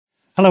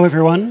Hello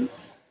everyone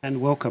and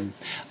welcome.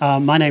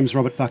 My name's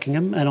Robert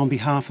Buckingham, and on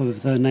behalf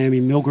of the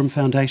Naomi Milgram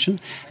Foundation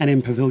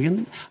and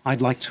MPavilion, I'd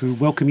like to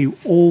welcome you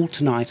all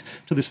tonight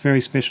to this very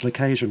special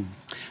occasion,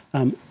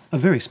 a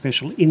very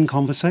special In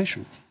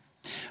Conversation.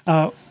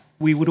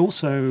 We would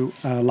also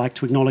like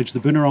to acknowledge the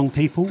Boonwurrung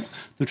people,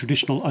 the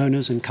traditional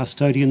owners and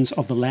custodians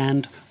of the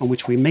land on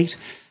which we meet,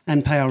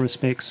 and pay our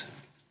respects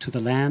to the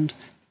land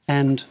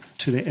and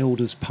to their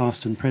elders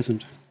past and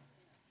present.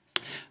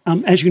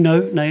 As you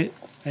know,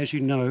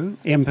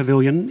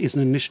 MPavilion is an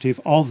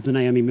initiative of the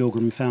Naomi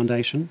Milgram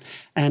Foundation,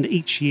 and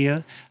each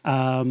year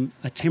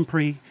a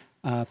temporary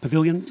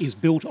pavilion is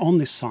built on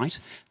this site.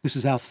 This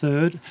is our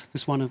third.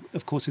 This one,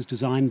 of course, is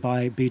designed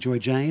by Bijoy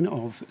Jain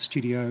of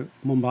Studio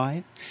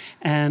Mumbai,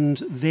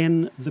 and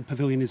then the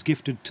pavilion is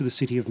gifted to the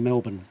City of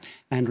Melbourne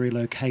and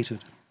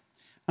relocated.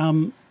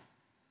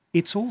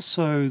 It's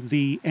also,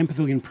 the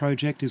MPavilion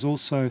project is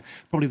also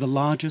probably the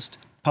largest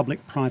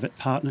public-private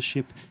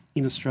partnership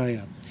in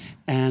Australia,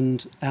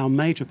 and our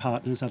major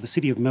partners are the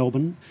City of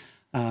Melbourne,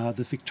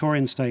 the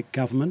Victorian State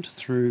Government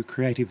through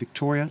Creative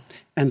Victoria,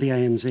 and the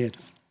ANZ.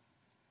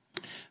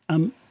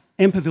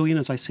 MPavilion,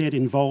 as I said,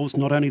 involves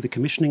not only the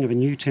commissioning of a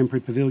new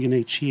temporary pavilion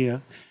each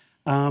year,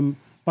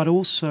 but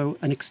also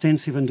an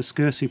extensive and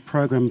discursive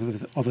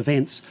program of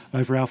events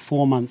over our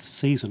 4-month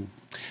season.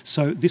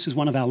 So this is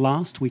one of our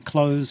last. We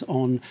close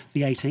on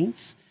the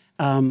 18th.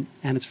 And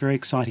it's very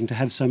exciting to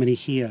have so many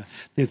here.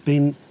 There have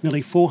been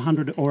nearly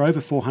 400 or over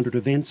 400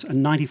 events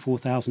and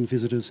 94,000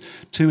 visitors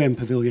to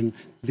MPavilion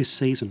this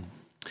season.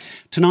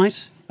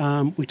 Tonight,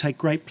 we take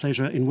great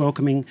pleasure in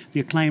welcoming the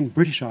acclaimed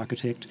British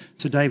architect,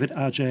 Sir David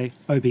Adjaye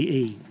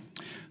OBE,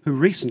 who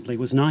recently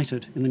was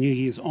knighted in the New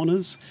Year's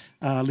Honours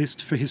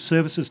list for his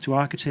services to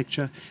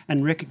architecture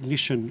and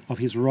recognition of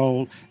his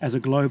role as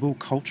a global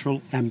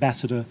cultural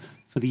ambassador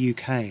for the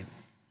UK.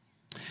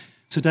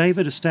 Sir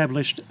David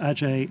established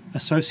Adjaye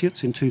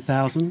Associates in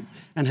 2000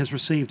 and has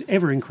received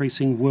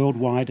ever-increasing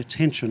worldwide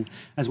attention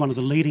as one of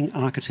the leading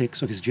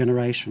architects of his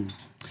generation.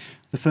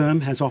 The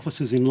firm has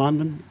offices in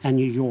London and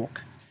New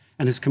York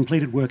and has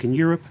completed work in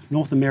Europe,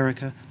 North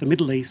America, the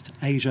Middle East,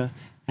 Asia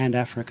and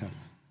Africa.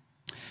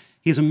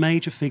 He is a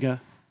major figure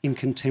in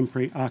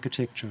contemporary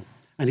architecture,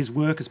 and his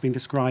work has been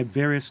described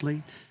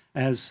variously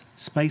as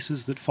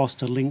spaces that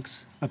foster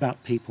links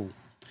about people.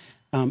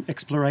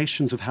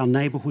 Explorations of how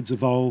neighbourhoods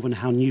evolve and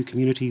how new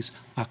communities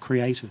are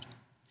created.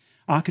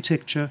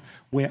 Architecture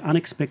where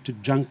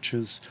unexpected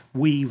junctures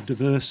weave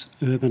diverse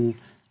urban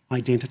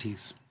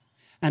identities.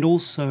 And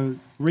also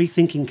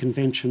rethinking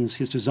conventions,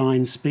 his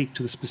designs speak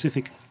to the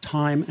specific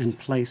time and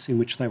place in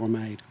which they were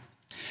made.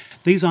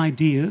 These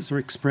ideas are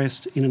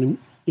expressed in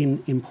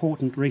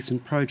important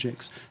recent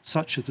projects,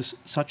 such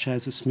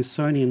as the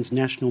Smithsonian's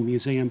National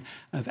Museum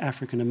of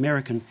African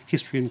American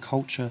History and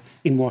Culture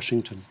in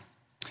Washington.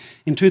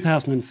 In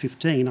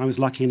 2015, I was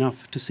lucky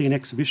enough to see an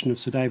exhibition of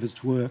Sir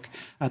David's work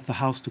at the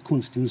Haus der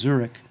Kunst in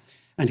Zurich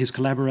and his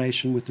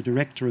collaboration with the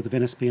director of the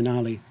Venice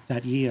Biennale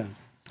that year.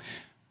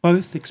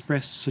 Both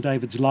expressed Sir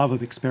David's love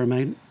of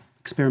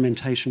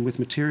experimentation with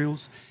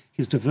materials,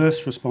 his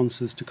diverse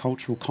responses to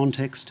cultural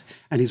context,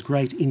 and his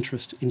great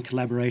interest in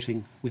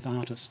collaborating with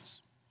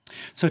artists.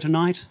 So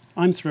tonight,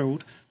 I'm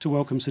thrilled to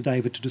welcome Sir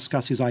David to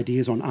discuss his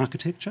ideas on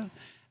architecture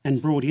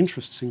and broad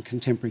interests in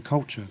contemporary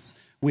culture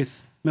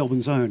with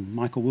Melbourne's own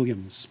Michael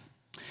Williams.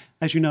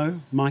 As you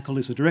know, Michael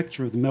is the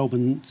director of the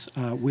Melbourne's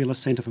Wheeler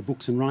Centre for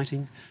Books and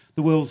Writing,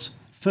 the world's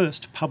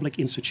first public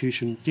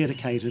institution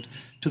dedicated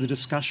to the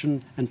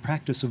discussion and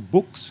practice of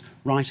books,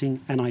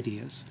 writing and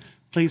ideas.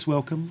 Please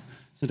welcome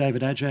Sir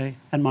David Adjaye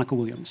and Michael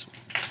Williams.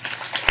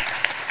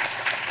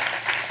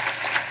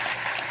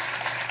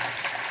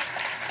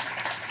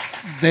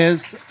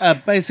 There's a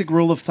basic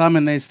rule of thumb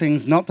in these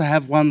things not to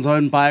have one's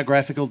own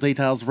biographical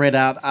details read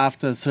out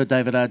after Sir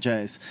David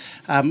Adjaye's,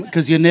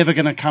 because you're never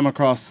going to come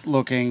across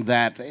looking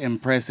that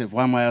impressive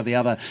one way or the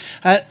other.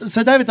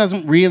 Sir David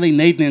doesn't really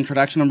need an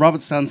introduction, and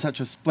Robert's done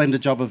such a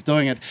splendid job of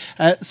doing it.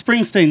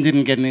 Springsteen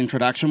didn't get an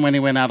introduction when he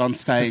went out on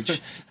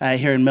stage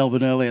here in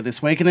Melbourne earlier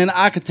this week, and in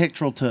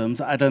architectural terms,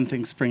 I don't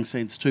think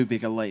Springsteen's too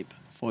big a leap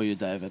for you,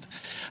 David.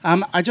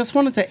 I just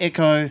wanted to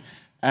echo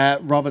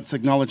Robert's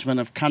acknowledgement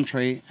of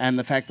country and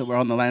the fact that we're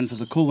on the lands of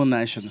the Kulin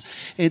Nation.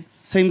 It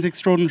seems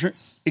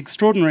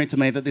extraordinary to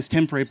me that this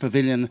temporary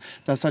pavilion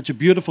does such a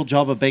beautiful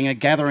job of being a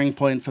gathering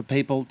point for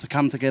people to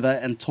come together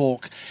and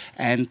talk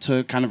and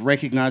to kind of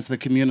recognise the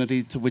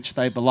community to which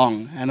they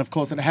belong. And of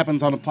course it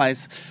happens on a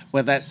place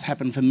where that's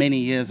happened for many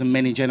years and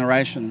many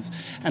generations.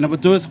 And it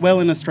would do us well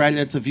in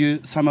Australia to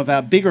view some of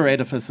our bigger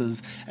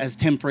edifices as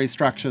temporary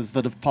structures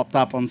that have popped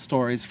up on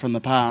stories from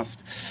the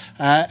past.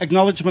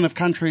 Acknowledgement of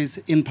country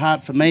is in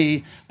part for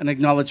me an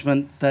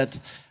acknowledgement that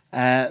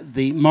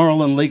the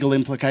moral and legal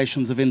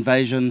implications of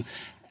invasion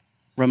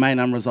remain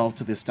unresolved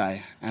to this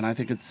day, and I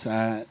think it's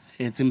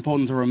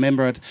important to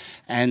remember it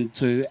and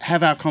to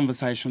have our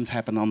conversations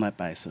happen on that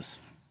basis.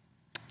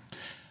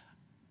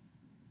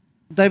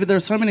 David, there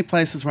are so many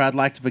places where I'd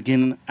like to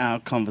begin our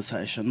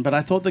conversation, but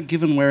I thought that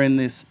given we're in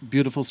this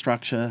beautiful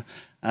structure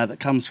that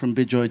comes from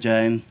Bijoy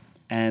Jain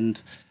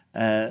and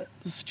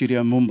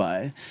Studio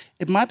Mumbai.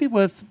 It might be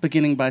worth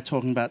beginning by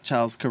talking about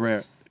Charles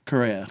Correa,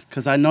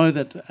 because I know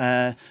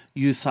that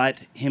you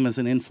cite him as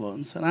an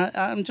influence, and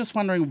I'm just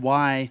wondering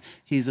why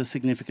he's a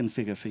significant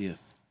figure for you.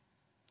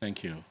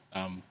 Thank you.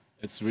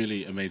 It's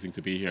really amazing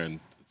to be here, and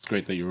it's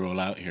great that you're all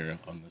out here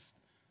on this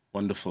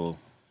wonderful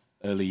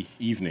early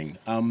evening.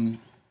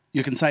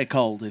 You can say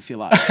cold if you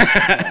like.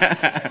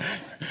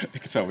 You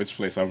can tell which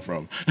place I'm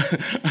from.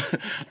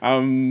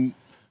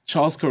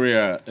 Charles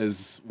Correa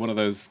is one of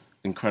those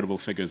incredible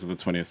figures of the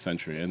 20th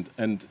century,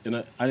 and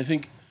I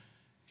think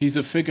he's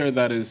a figure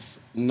that is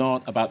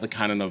not about the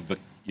canon of the,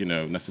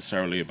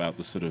 necessarily about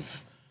the sort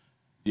of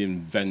the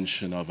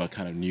invention of a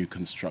kind of new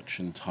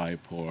construction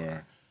type,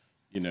 or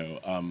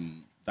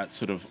that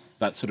sort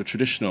of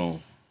traditional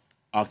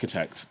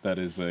architect that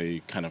is a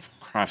kind of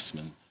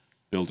craftsman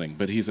building.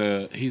 But he's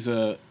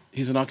an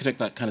architect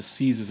that kind of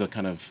seizes a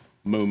kind of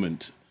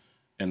moment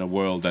in a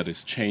world that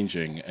is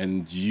changing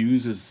and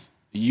uses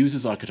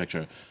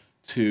architecture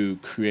to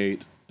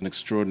create an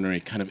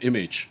extraordinary kind of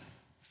image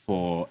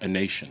for a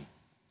nation.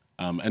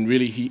 And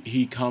really,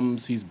 he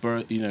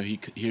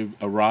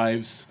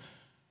arrives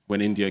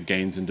when India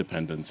gains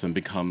independence and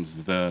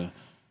becomes the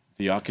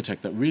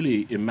architect that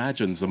really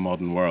imagines a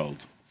modern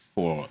world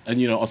for.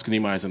 And Oscar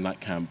Niemeyer is in that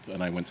camp,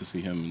 and I went to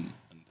see him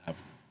and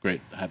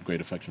had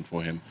great affection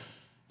for him.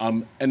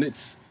 And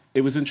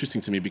it was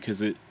interesting to me because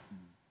there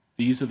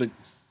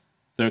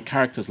are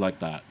characters like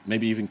that.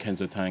 Maybe even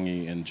Kenzo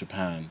Tange in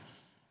Japan,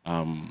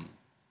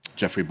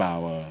 Geoffrey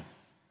Bauer.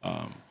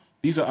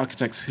 These are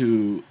architects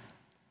who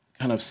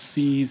kind of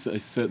seize a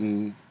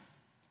certain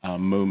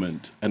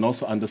moment and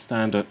also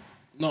understand that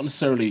not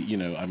necessarily,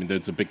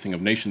 there's a big thing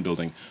of nation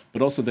building,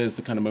 but also there's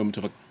the kind of moment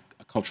of a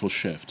cultural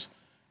shift,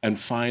 and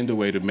find a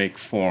way to make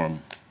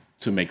form,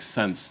 to make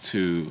sense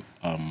to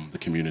the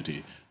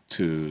community,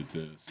 to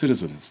the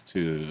citizens,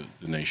 to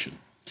the nation.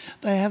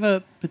 They have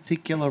a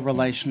particular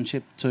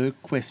relationship to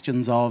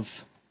questions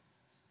of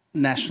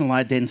national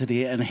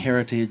identity and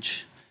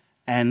heritage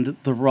and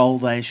the role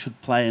they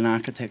should play in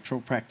architectural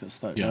practice,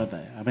 though, don't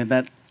they? I mean,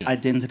 that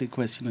identity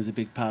question is a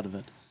big part of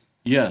it.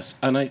 Yes,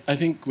 and I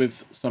think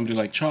with somebody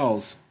like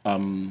Charles,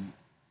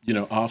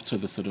 after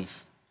the sort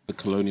of the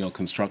colonial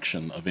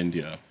construction of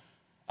India,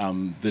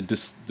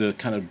 the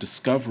kind of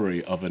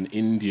discovery of an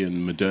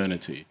Indian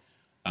modernity,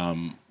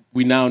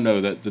 we now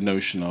know that the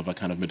notion of a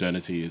kind of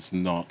modernity is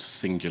not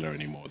singular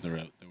anymore. There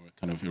were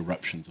kind of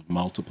eruptions of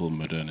multiple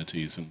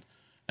modernities,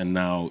 and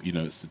now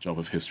it's the job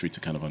of history to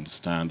kind of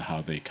understand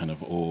how they kind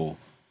of all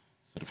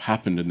sort of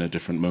happened in their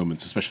different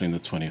moments, especially in the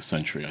 20th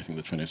century. I think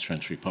the 20th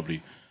century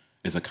probably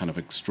is a kind of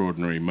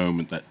extraordinary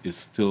moment that is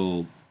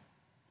still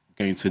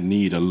going to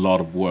need a lot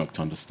of work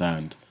to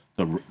understand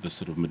the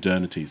sort of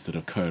modernities that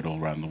occurred all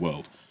around the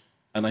world.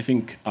 And I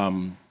think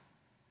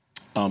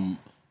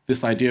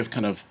this idea of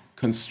kind of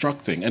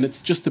constructing, and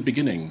it's just the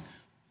beginning,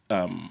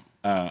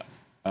 an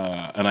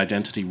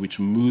identity which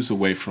moves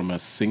away from a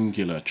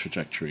singular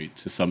trajectory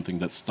to something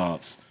that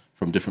starts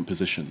from different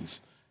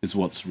positions, is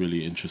what's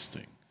really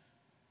interesting.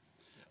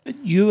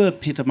 But you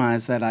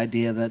epitomise that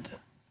idea that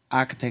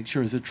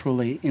architecture is a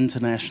truly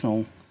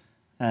international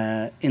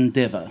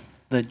endeavour,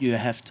 that you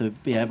have to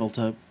be able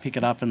to pick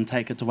it up and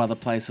take it to other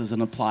places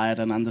and apply it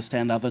and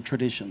understand other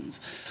traditions.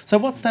 So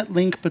what's that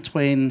link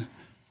between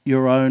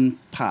your own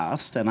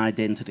past and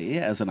identity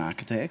as an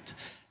architect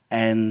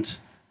and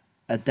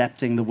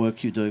adapting the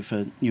work you do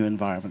for new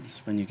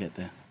environments when you get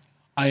there?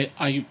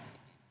 I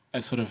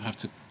sort of have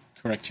to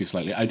correct you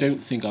slightly. I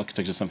don't think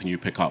architecture is something you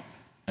pick up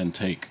and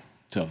take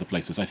to other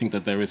places. I think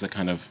that there's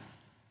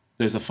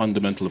a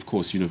fundamental, of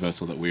course,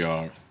 universal, that we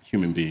are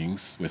human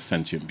beings, we're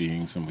sentient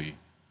beings, and we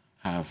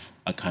have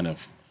a kind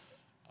of,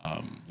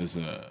 there's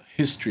a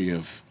history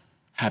of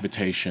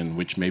habitation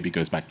which maybe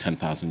goes back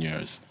 10,000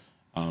 years.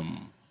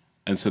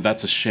 And so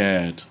that's a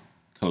shared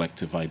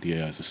collective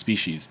idea as a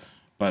species.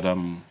 But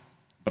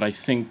I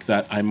think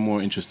that I'm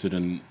more interested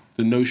in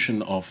the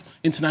notion of,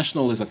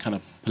 international is a kind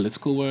of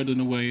political word in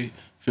a way.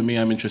 For me,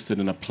 I'm interested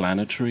in a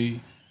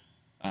planetary,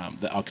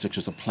 that architecture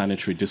is a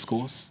planetary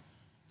discourse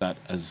that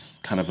has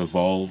kind of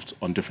evolved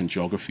on different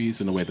geographies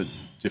in a way that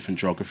different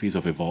geographies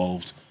have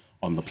evolved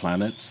on the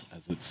planet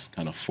as it's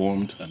kind of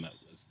formed and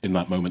in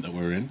that moment that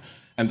we're in.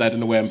 And that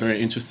in a way I'm very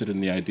interested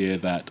in the idea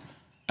that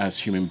as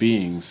human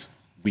beings,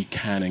 we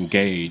can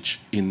engage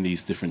in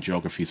these different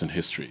geographies and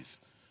histories.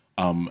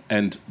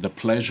 And the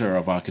pleasure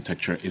of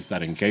architecture is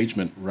that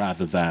engagement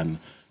rather than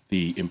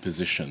the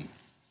imposition.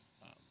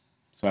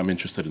 So I'm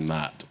interested in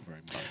that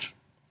very much.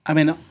 I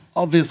mean,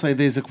 obviously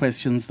these are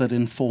questions that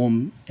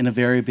inform in a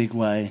very big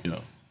way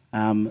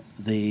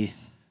the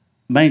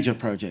major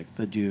project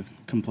that you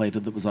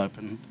completed that was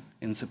opened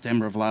in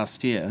September of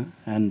last year.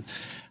 And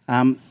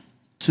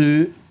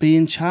to be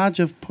in charge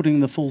of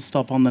putting the full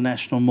stop on the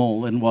National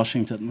Mall in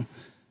Washington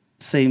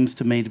seems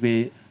to me to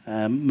be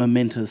a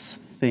momentous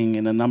thing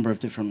in a number of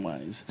different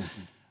ways.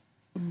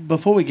 Mm-hmm.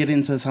 Before we get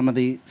into some of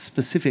the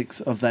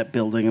specifics of that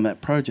building and that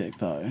project,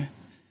 though,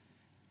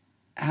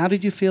 how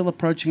did you feel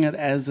approaching it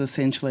as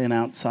essentially an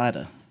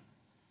outsider?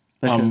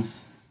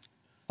 Because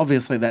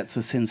Obviously, that's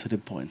a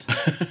sensitive point.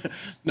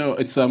 No,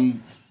 it's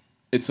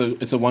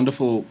a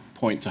wonderful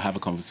point to have a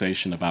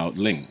conversation about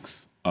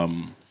links,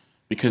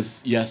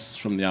 because yes,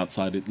 from the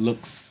outside it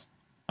looks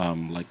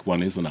like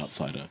one is an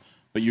outsider,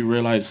 but you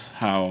realize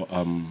how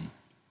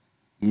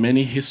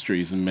many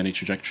histories and many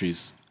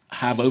trajectories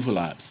have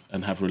overlaps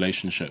and have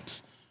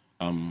relationships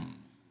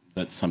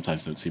that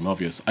sometimes don't seem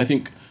obvious. I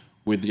think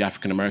with the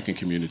African American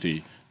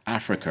community,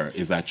 Africa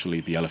is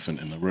actually the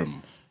elephant in the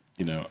room,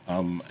 you know,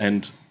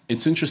 and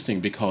it's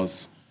interesting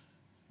because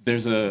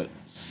there's a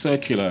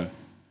circular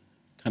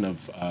kind of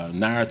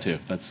narrative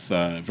that's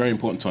very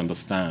important to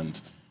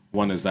understand.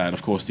 One is that,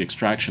 of course, the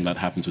extraction that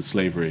happens with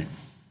slavery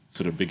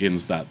sort of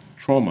begins that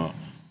trauma.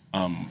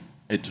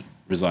 It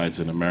resides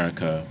in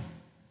America.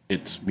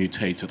 It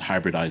mutates, it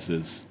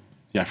hybridizes.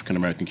 The African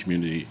American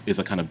community is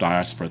a kind of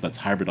diaspora that's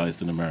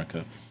hybridized in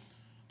America.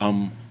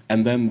 And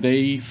then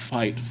they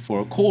fight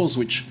for a cause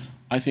which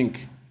I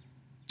think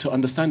to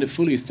understand it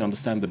fully is to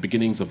understand the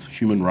beginnings of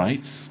human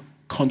rights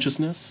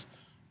consciousness,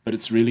 but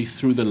it's really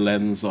through the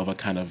lens of a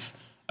kind of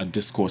a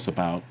discourse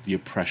about the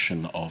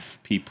oppression of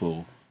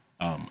people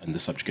and the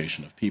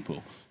subjugation of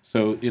people.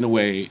 So in a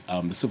way,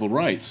 the civil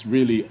rights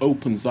really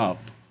opens up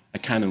a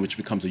canon which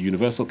becomes a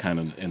universal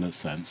canon in a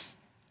sense,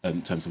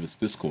 in terms of its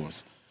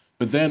discourse,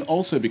 but then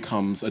also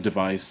becomes a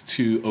device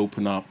to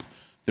open up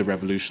the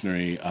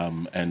revolutionary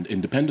and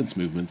independence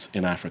movements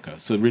in Africa.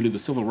 So really the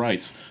civil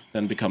rights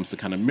then becomes the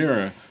kind of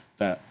mirror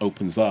that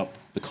opens up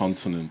the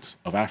continent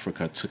of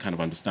Africa to kind of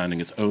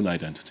understanding its own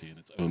identity and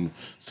its own.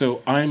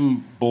 So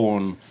I'm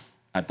born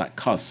at that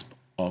cusp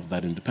of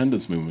that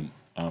independence movement.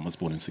 I was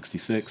born in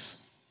 '66.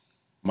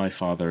 My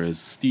father is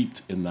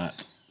steeped in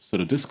that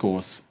sort of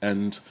discourse,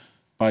 and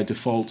by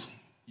default,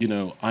 you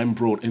know, I'm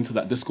brought into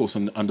that discourse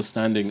and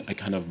understanding a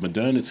kind of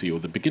modernity or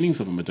the beginnings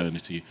of a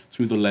modernity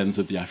through the lens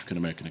of the African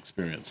American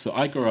experience. So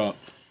I grew up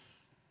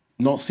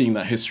not seeing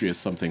that history as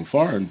something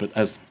foreign, but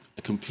as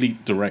a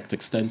complete direct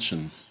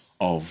extension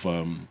of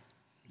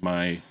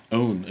my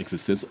own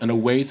existence and a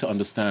way to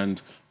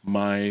understand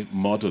my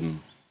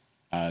modern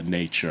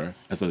nature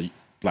as a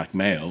black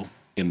male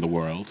in the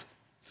world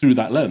through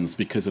that lens,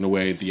 because in a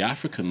way the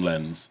African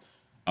lens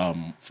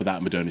for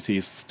that modernity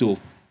is still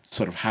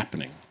sort of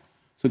happening.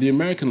 So the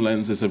American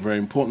lens is a very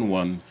important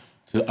one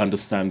to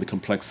understand the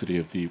complexity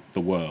of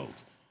the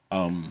world.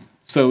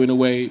 So in a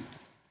way,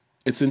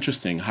 it's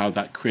interesting how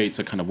that creates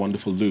a kind of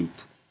wonderful loop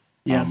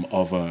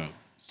of a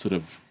sort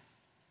of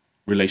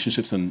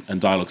relationships and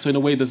dialogue. So in a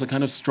way, there's a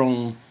kind of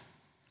strong...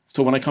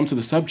 So when I come to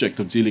the subject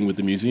of dealing with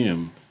the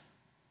museum,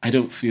 I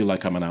don't feel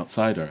like I'm an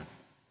outsider.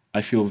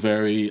 I feel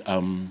very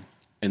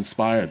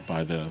inspired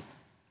by the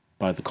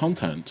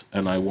content,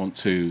 and I want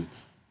to...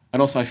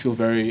 And also I feel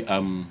very...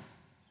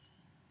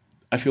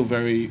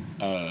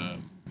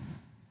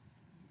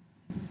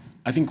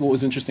 I think what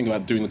was interesting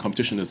about doing the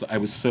competition is I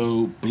was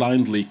so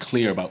blindly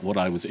clear about what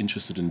I was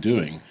interested in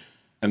doing.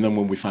 And then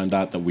when we found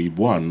out that we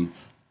won,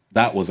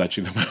 that was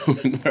actually the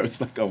moment where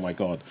it's like, oh my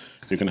God,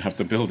 you're going to have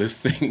to build this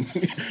thing.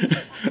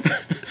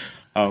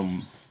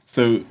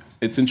 So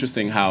it's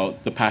interesting how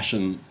the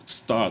passion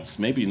starts,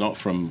 maybe not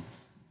from,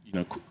 you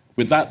know,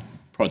 with that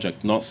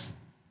project, not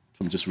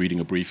from just reading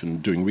a brief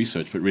and doing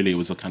research, but really it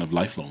was a kind of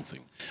lifelong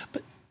thing.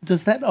 But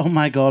does that oh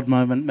my God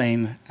moment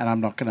mean, and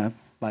I'm not going to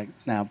like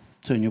now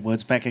turn your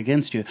words back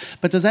against you,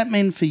 but does that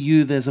mean for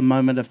you there's a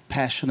moment of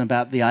passion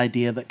about the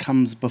idea that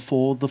comes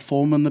before the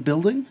form and the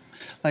building?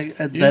 Like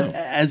that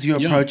as you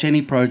approach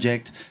any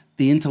project,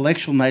 the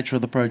intellectual nature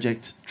of the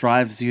project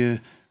drives you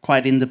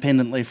quite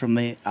independently from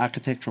the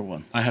architectural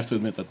one. I have to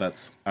admit that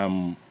that's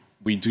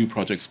we do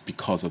projects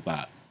because of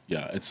that.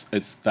 Yeah,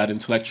 it's that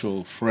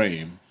intellectual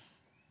frame.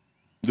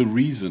 The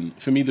reason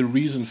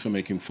for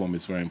making form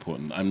is very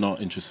important. I'm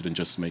not interested in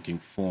just making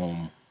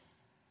form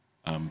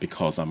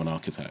because I'm an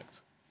architect.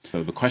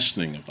 So the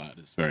questioning of that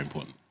is very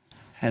important.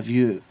 Have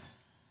you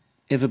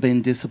ever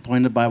been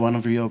disappointed by one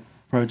of your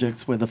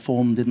projects where the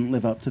form didn't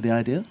live up to the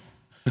idea?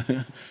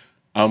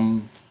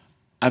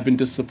 I've been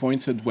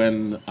disappointed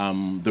when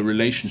the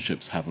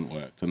relationships haven't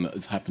worked, and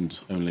it's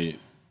happened only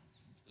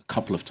a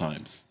couple of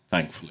times,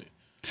 thankfully.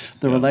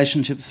 The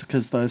relationships,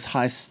 because those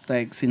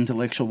high-stakes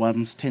intellectual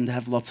ones tend to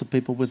have lots of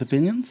people with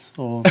opinions?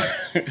 Or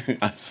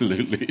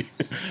Absolutely.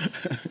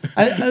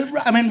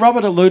 I mean,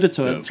 Robert alluded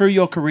to it. Through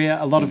your career,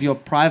 a lot of your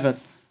private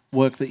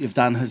work that you've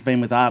done has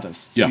been with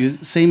artists. Yeah. You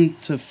seem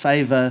to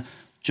favour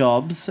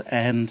jobs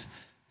and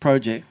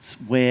projects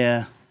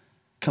where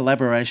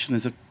collaboration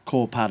is a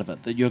core part of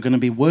it, that you're going to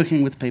be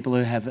working with people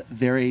who have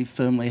very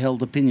firmly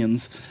held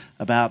opinions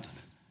about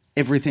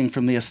everything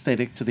from the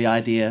aesthetic to the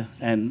idea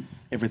and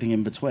everything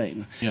in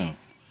between. Yeah.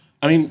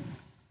 I mean,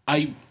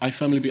 I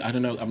firmly I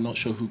don't know, I'm not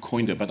sure who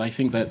coined it, but I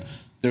think that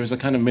there is a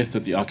kind of myth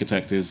that the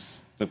architect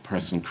is the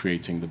person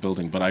creating the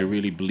building, but I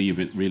really believe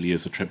it really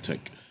is a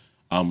triptych.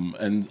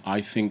 And I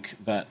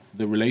think that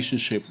the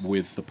relationship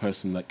with the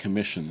person that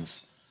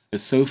commissions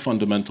is so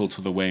fundamental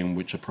to the way in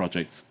which a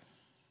project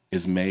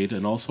is made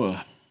and also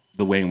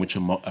the way in which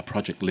a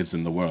project lives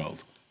in the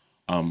world.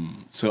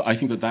 So I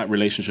think that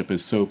relationship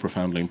is so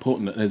profoundly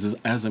important, and is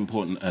as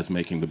important as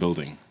making the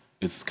building.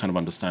 It's kind of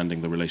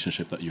understanding the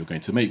relationship that you're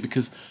going to make,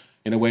 because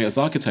in a way, as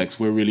architects,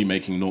 we're really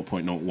making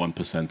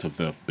 0.01% of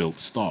the built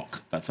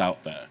stock that's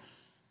out there.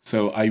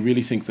 So I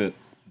really think that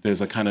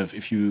there's a kind of,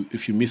 if you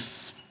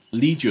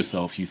mislead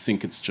yourself, you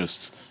think it's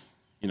just,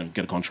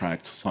 get a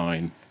contract,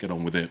 sign, get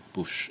on with it,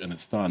 bush, and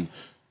it's done.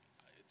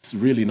 It's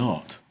really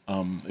not.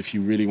 If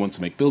you really want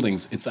to make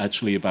buildings, it's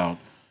actually about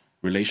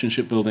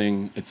relationship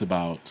building. It's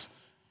about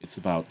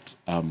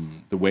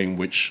the way in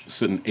which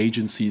certain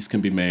agencies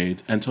can be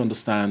made, and to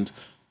understand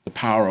the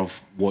power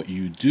of what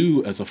you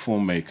do as a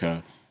form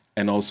maker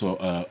and also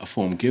a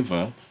form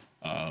giver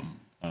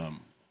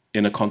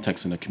in a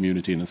context, in a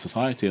community, in a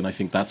society. And I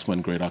think that's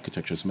when great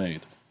architecture is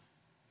made.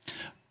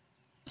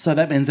 So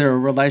that means there are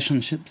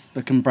relationships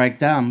that can break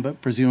down,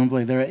 but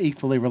presumably there are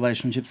equally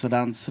relationships that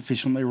aren't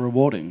sufficiently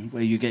rewarding,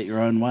 where you get your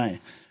own way.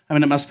 I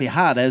mean, it must be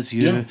hard as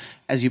you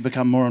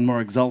become more and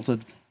more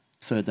exalted,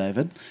 Sir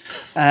David.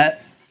 Are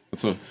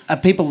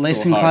people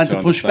less inclined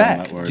to push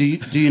back? Do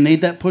you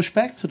need that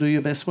pushback to do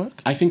your best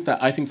work? I think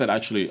that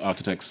actually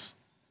architects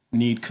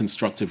need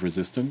constructive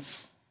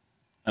resistance,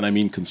 and I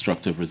mean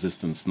constructive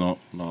resistance, not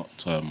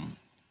to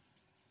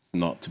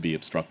be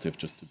obstructive,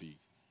 just to be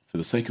for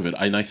the sake of it.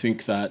 And I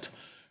think that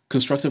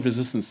constructive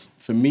resistance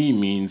for me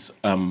means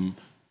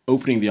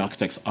opening the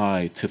architect's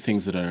eye to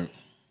things that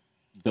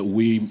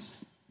we,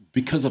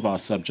 because of our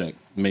subject,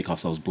 make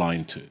ourselves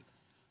blind to.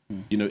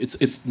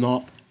 It's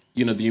not.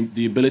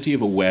 The ability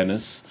of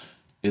awareness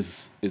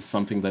is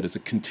something that is a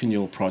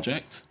continual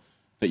project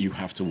that you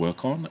have to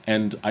work on.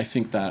 And I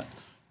think that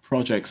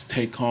projects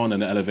take on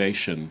an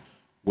elevation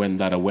when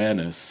that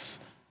awareness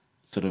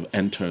sort of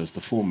enters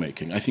the form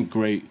making. I think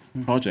great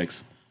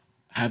projects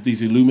have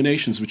these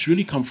illuminations which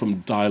really come from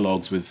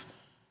dialogues with,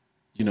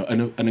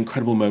 an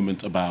incredible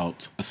moment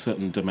about a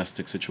certain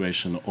domestic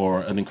situation,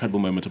 or an incredible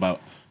moment about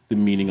the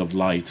meaning of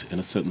light in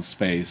a certain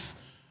space,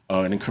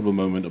 or an incredible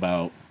moment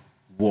about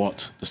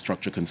what the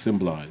structure can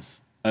symbolize.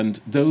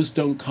 And those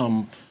don't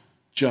come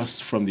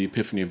just from the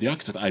epiphany of the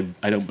architect,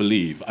 I don't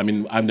believe. I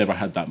mean, I've never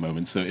had that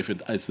moment, so if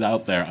it's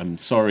out there, I'm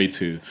sorry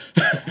to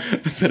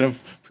sort of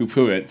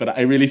poo-poo it, but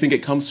I really think it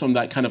comes from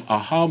that kind of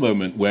aha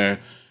moment where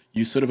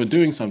you sort of are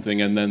doing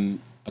something, and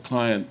then a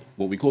client,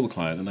 what we call the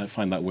client, and I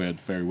find that word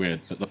very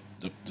weird, but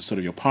the sort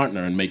of your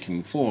partner in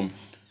making form,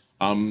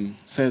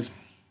 says,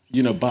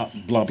 but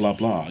blah, blah,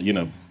 blah,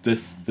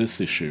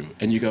 this issue.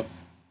 And you go,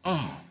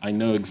 I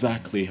know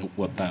exactly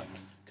what that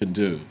can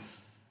do.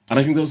 And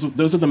I think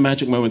those are the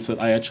magic moments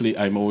that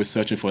I'm always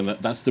searching for, and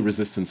that's the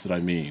resistance that I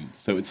mean.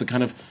 So it's a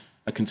kind of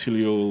a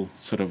continual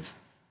sort of,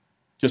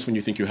 just when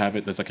you think you have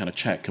it, there's a kind of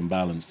check and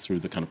balance through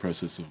the kind of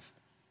process of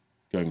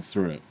going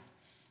through it.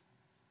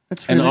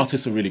 And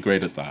artists are really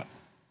great at that.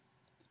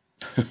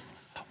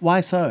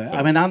 Why so?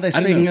 I mean, aren't they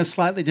speaking a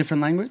slightly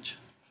different language?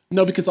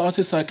 No, because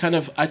artists are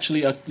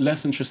are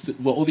less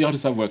interested. Well, all the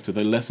artists I've worked with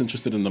are less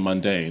interested in the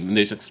mundane, and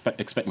they just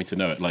expect me to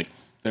know it. Like,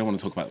 they don't want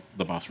to talk about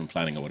the bathroom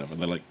planning or whatever.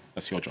 They're like,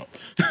 that's your job.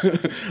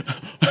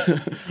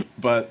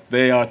 But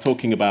they are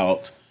talking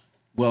about,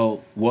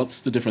 well,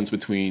 what's the difference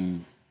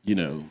between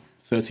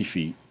 30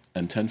 feet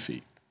and 10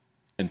 feet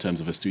in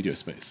terms of a studio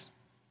space,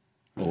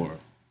 or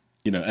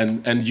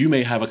and you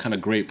may have a kind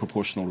of great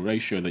proportional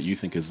ratio that you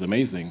think is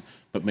amazing,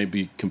 but may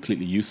be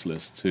completely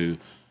useless to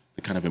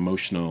the kind of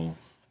emotional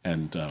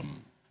and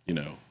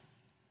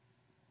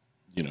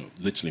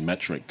literally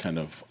metric kind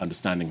of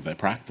understanding of their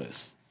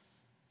practice,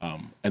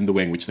 and the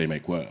way in which they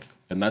make work.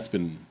 And that's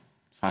been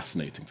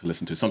fascinating to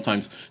listen to.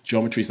 Sometimes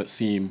geometries that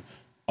seem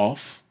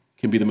off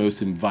can be the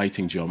most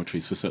inviting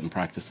geometries for certain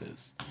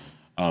practices.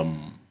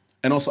 And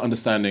also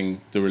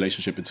understanding the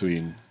relationship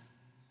between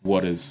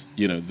what is,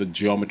 the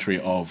geometry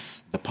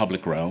of the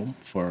public realm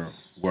for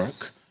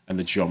work and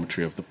the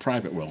geometry of the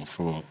private realm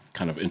for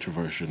kind of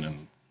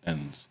introversion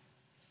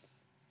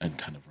and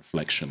kind of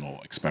reflection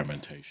or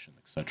experimentation,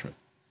 etc.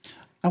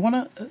 I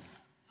want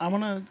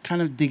to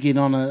kind of dig in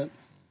on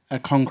a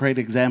concrete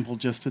example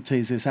just to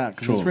tease this out,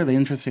 because It's really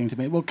interesting to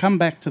me. We'll come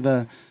back to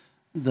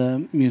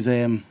the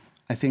museum,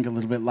 I think, a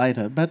little bit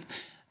later. But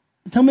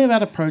tell me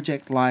about a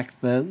project like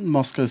the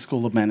Moscow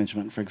School of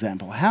Management, for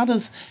example. How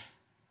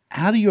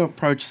do you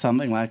approach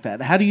something like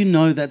that? How do you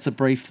know that's a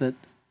brief that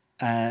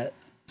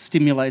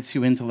stimulates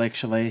you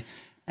intellectually,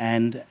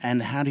 and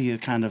how do you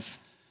kind of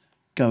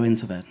go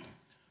into that?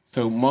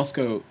 So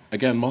Moscow,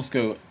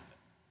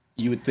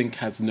 you would think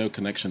has no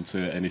connection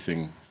to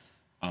anything,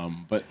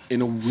 but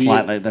in a weird...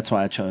 Slightly, that's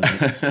why I chose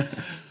it.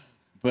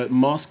 But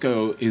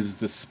Moscow is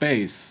the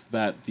space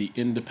that the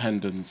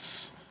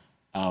independence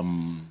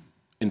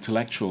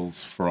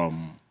intellectuals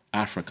from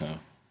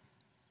Africa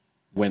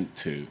went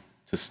to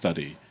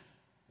study,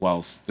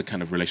 whilst the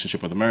kind of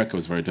relationship with America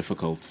was very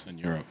difficult in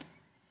Europe.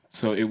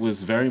 So it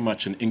was very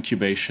much an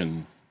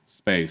incubation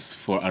space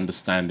for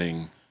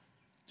understanding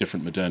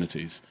different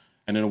modernities.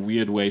 And in a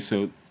weird way,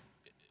 so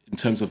in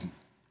terms of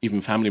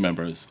even family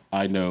members,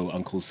 I know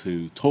uncles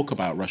who talk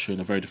about Russia in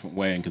a very different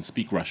way and can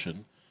speak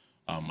Russian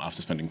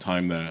after spending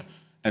time there,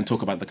 and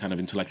talk about the kind of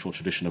intellectual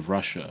tradition of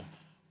Russia,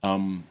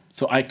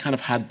 So I kind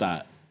of had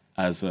that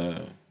as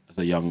a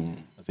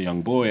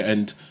young boy,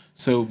 and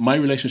so my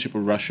relationship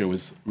with Russia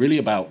was really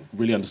about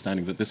really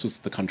understanding that this was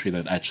the country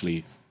that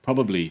actually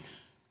probably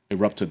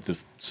erupted the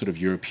sort of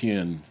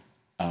European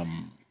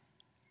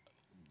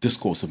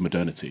discourse of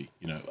modernity.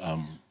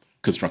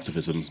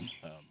 Constructivism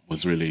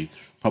was really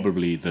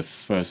probably the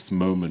first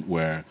moment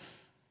where,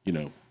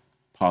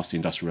 past the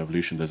Industrial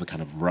Revolution, there's a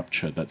kind of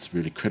rupture that's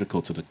really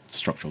critical to the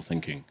structural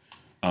thinking.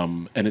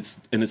 And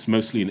it's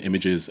mostly in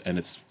images and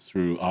it's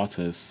through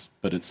artists,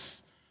 but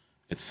it's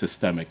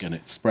systemic and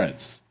it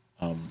spreads.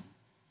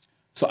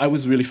 So I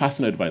was really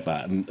fascinated by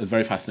that, and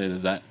very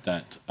fascinated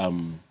that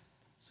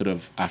sort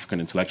of African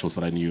intellectuals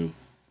that I knew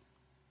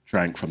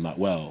drank from that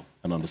well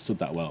and understood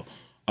that well.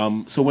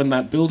 So when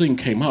that building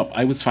came up,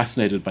 I was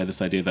fascinated by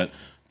this idea that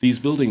these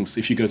buildings,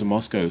 if you go to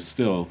Moscow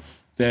still,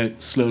 they're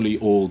slowly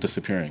all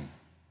disappearing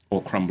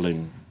or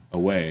crumbling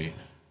away.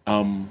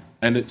 And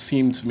it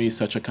seemed to me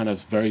such a kind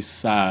of very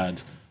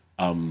sad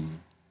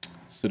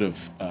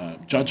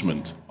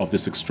judgment of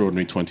this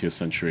extraordinary 20th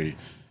century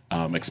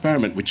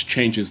experiment, which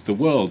changes the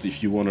world.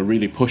 If you want to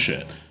really push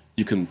it,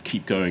 you can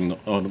keep going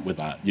on with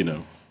that,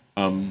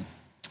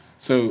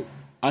 So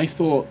I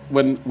thought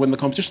when the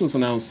competition was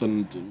announced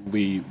and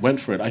we went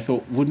for it, I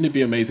thought, wouldn't it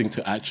be amazing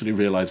to actually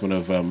realize one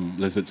of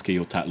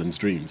Lissitzky or Tatlin's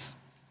dreams?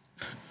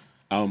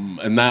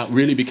 And that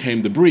really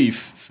became the brief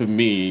for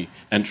me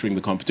entering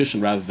the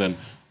competition, rather than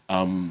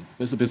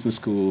there's a business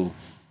school,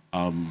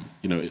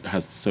 it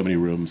has so many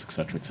rooms, et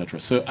cetera, et cetera.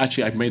 So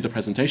actually, I made the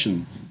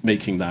presentation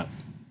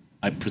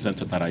I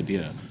presented that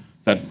idea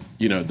that,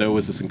 there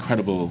was this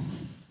incredible,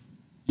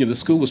 the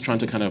school was trying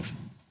to kind of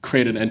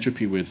create an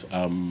entropy with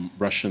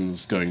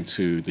Russians going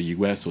to the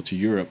US or to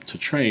Europe to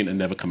train and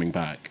never coming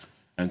back,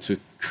 and to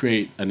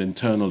create an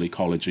internal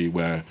ecology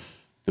where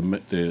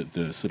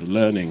the sort of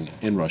learning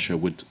in Russia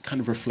would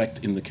kind of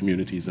reflect in the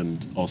communities,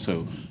 and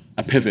also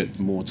a pivot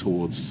more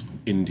towards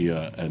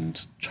India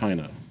and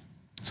China.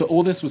 So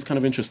all this was kind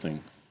of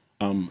interesting.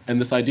 And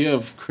this idea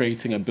of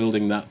creating a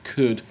building that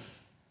could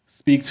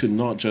speak to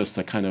not just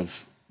a kind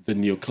of the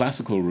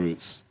neoclassical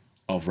roots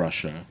of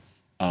Russia,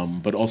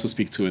 but also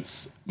speak to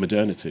its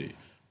modernity,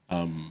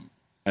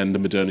 and the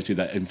modernity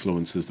that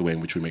influences the way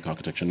in which we make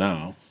architecture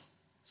now,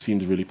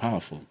 seemed really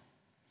powerful.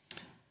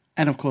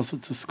 And of course,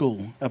 it's a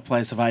school, a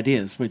place of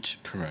ideas, which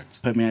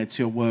Correct. permeates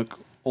your work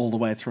all the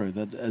way through.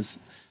 That as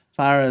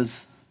far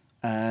as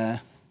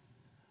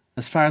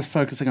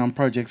focusing on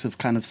projects of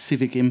kind of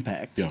civic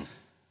impact,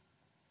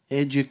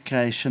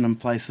 education and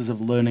places of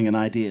learning and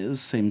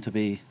ideas seem to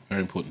be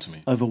very important to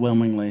me.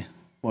 Overwhelmingly,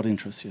 what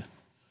interests you?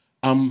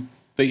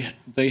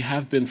 They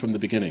have been from the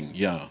beginning.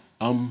 Yeah.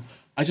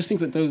 I just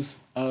think that there's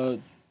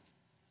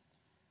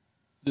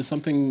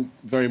something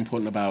very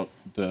important about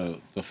the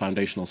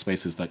foundational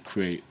spaces that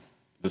create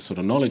the sort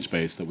of knowledge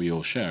base that we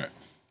all share.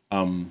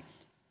 And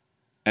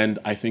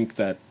I think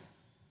that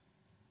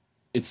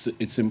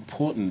it's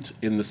important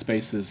in the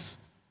spaces.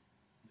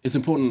 It's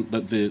important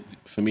that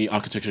for me,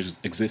 architecture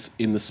exists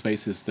in the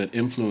spaces that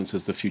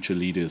influences the future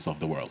leaders of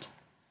the world.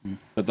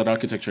 That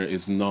architecture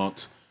is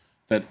not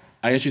that.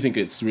 I actually think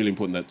it's really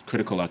important that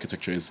critical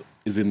architecture is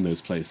in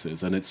those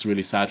places, and it's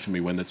really sad for me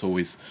when it's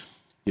always,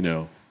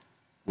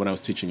 when I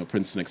was teaching at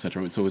Princeton, et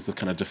cetera, it's always the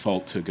kind of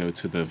default to go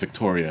to the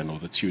Victorian or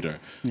the Tudor,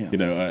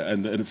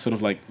 and it's sort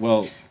of like,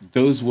 well,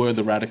 those were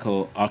the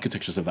radical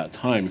architectures of that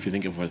time. If you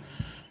think of the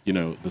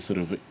sort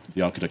of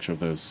the architecture of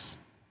those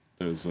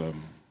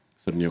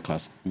sort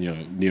of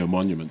neo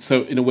monuments.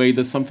 So in a way,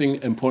 there's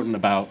something important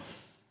about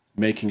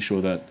making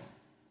sure that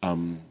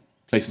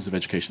places of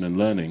education and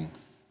learning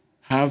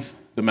have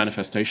the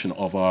manifestation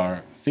of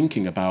our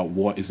thinking about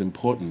what is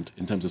important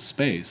in terms of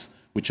space,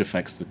 which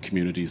affects the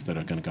communities that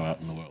are going to go out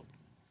in the world.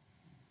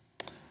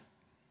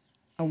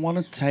 I want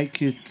to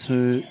take you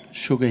to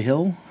Sugar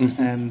Hill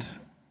and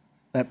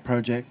that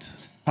project,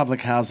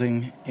 public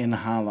housing in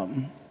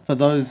Harlem. For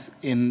those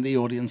in the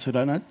audience who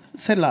don't know,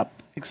 set it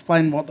up.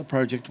 Explain what the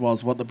project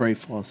was, what the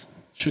brief was.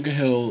 Sugar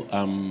Hill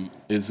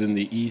is in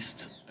the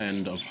east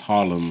end of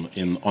Harlem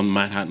on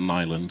Manhattan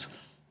Island,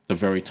 the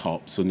very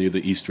top, so near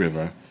the East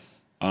River.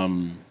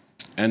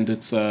 And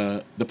it's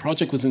the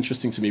project was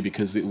interesting to me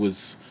because it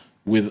was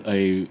with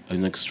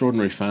an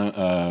extraordinary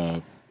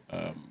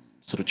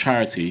sort of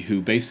charity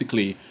who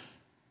basically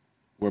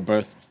were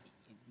birthed.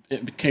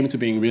 It came to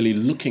being really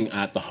looking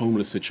at the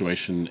homeless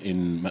situation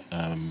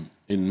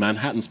in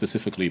Manhattan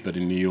specifically, but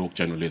in New York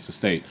generally as a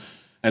state,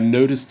 and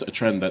noticed a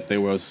trend that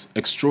there was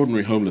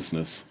extraordinary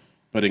homelessness,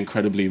 but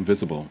incredibly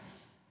invisible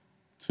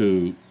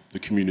to the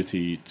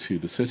community, to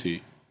the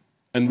city,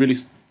 and really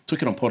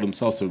took it upon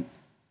themselves to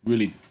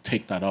really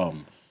take that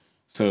on.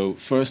 So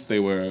first they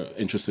were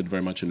interested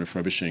very much in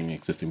refurbishing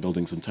existing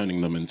buildings and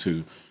turning them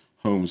into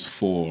homes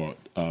for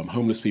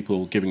homeless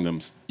people, giving them,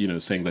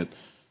 saying that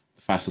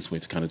the fastest way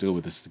to kind of deal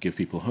with this is to give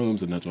people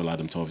homes and then to allow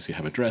them to obviously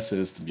have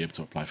addresses, to be able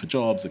to apply for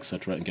jobs,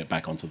 etc., and get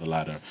back onto the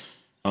ladder.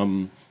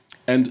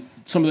 And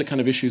some of the kind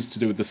of issues to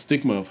do with the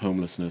stigma of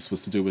homelessness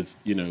was to do with,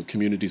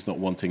 communities not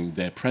wanting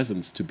their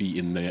presence to be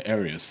in their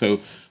areas. So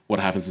what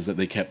happens is that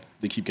they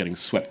keep getting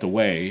swept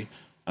away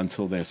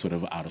until they're sort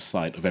of out of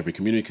sight of every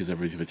community because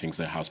everybody thinks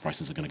their house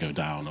prices are going to go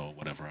down or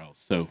whatever else.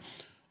 So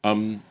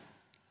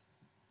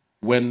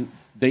when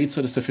they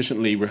sort of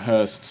sufficiently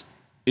rehearsed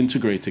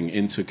integrating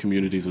into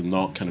communities and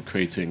not kind of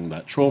creating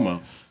that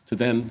trauma, to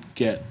then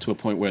get to a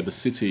point where the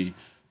city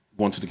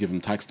wanted to give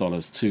them tax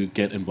dollars to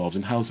get involved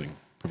in housing,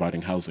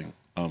 providing housing.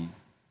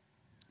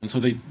 And so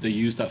they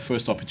used that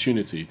first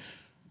opportunity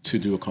to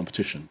do a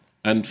competition.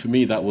 And for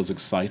me, that was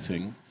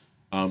exciting.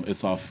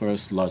 It's our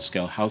first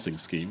large-scale housing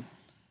scheme.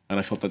 And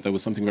I felt that there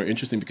was something very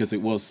interesting because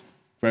it was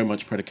very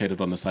much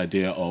predicated on this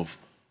idea of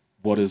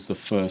what is the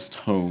first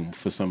home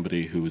for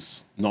somebody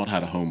who's not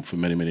had a home for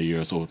many, many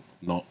years or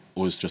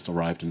has just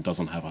arrived and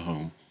doesn't have a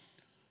home.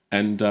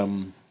 And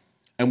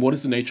what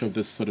is the nature of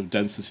this sort of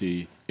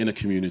density in a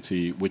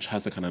community which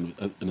has a kind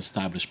of an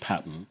established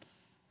pattern?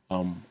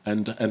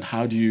 And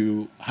how do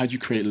you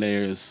create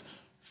layers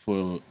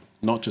for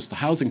not just the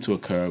housing to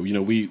occur?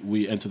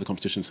 We entered the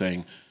competition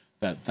saying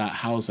that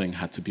housing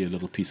had to be a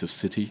little piece of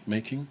city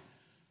making,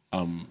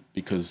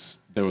 because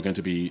there were going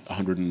to be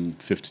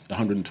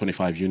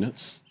 125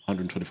 units,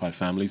 125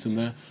 families in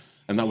there,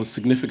 and that was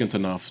significant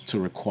enough to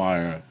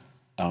require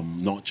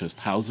not just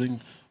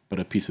housing, but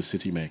a piece of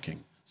city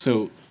making.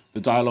 So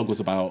the dialogue was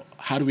about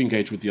how do we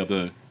engage with the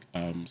other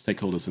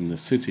stakeholders in the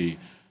city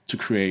to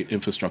create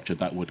infrastructure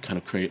that would kind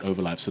of create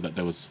overlap so that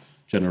there was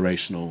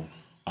generational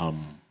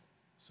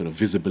sort of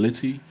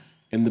visibility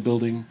in the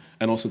building,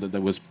 and also that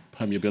there was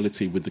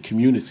permeability with the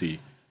community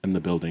in the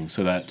building,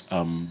 so that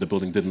the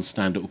building didn't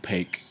stand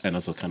opaque and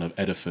as a kind of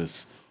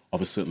edifice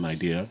of a certain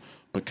idea,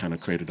 but kind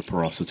of created a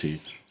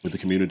porosity with the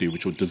community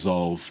which would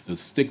dissolve the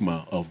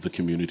stigma of the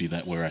community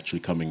that were actually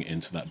coming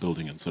into that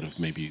building and sort of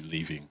maybe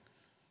leaving.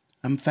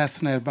 I'm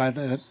fascinated by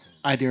the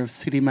idea of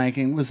city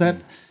making. Was that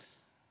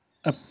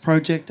a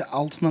project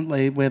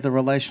ultimately where the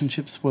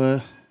relationships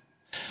were...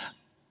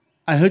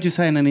 I heard you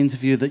say in an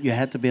interview that you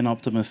had to be an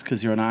optimist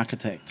because you're an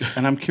architect.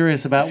 And I'm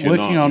curious about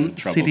working on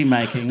city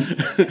making.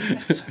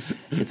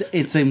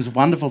 It seems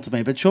wonderful to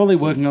me, but surely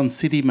working on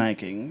city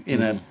making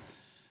in a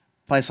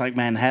place like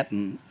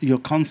Manhattan, you're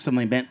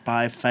constantly met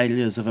by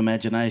failures of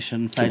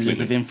imagination, failures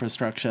of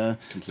infrastructure.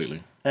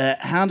 Completely.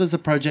 How does a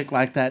project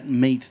like that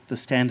meet the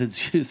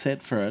standards you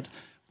set for it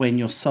when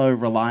you're so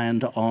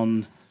reliant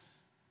on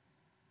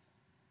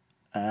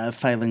a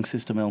failing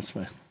system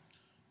elsewhere?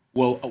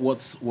 Well,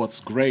 what's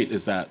great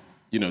is that,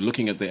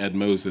 looking at the Ed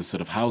Moses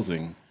sort of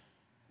housing,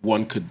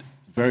 one could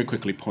very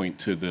quickly point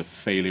to the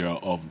failure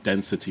of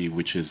density,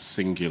 which is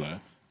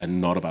singular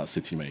and not about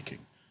city making.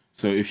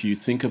 So if you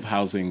think of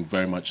housing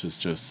very much as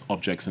just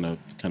objects in a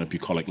kind of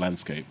bucolic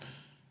landscape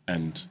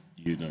and,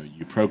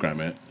 you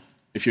program it,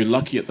 if you're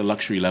lucky at the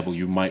luxury level,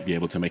 you might be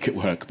able to make it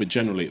work, but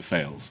generally it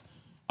fails.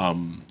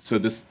 So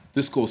this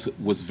discourse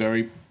was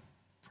very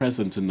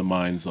present in the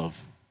minds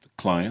of the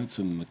clients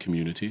and the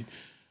community.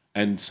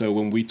 And so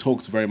when we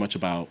talked very much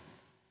about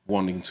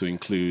wanting to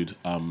include,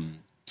 a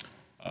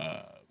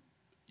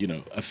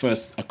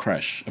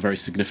creche, a very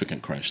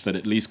significant creche that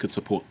at least could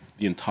support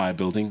the entire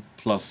building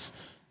plus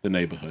the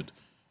neighborhood.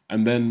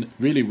 And then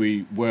really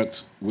we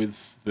worked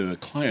with the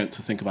client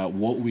to think about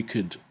what we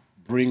could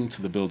bring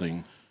to the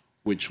building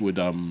which would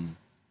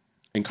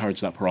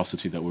encourage that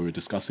porosity that we were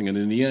discussing. And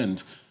in the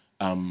end,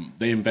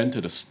 they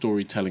invented a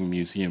storytelling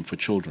museum for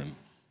children.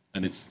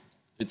 And it's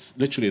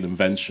literally an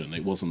invention.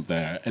 It wasn't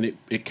there. And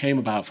it came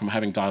about from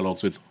having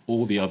dialogues with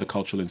all the other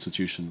cultural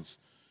institutions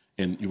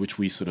in which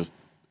we sort of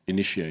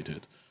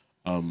initiated.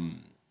 And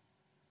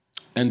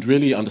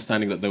really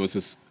understanding that there was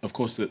this, of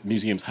course, that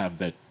museums have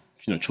their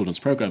children's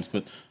programs,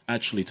 but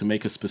actually to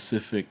make a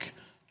specific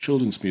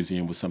children's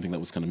museum was something that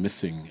was kind of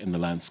missing in the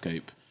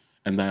landscape.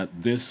 And that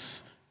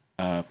this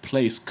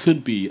place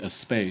could be a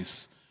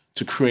space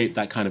to create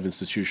that kind of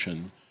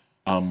institution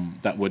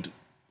that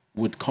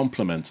would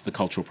complement the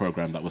cultural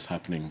program that was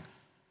happening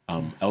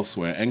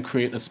elsewhere and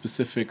create a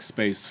specific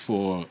space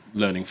for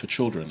learning for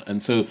children.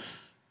 And so,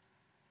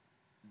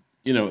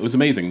 it was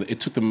amazing. It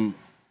took them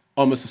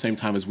almost the same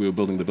time as we were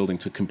building the building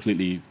to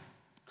completely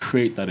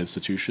create that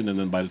institution. And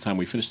then by the time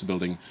we finished the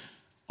building,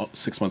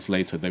 6 months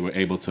later, they were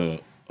able to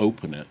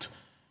open it.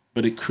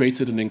 But it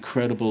created an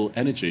incredible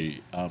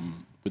energy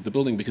with the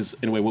building because,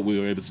 in a way, what we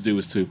were able to do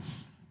was to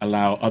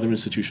allow other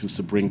institutions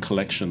to bring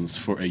collections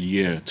for a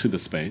year to the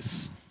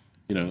space.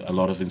 A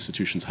lot of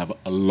institutions have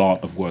a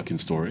lot of work in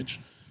storage.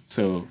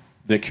 So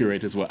their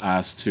curators were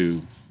asked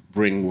to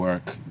bring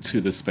work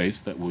to the space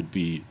that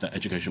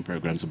education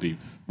programs would be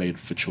made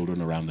for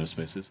children around those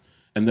spaces.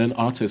 And then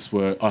artists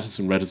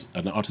in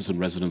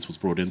residence was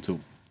brought in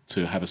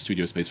to have a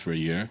studio space for a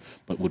year,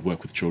 but would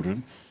work with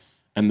children.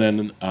 And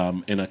then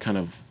in a kind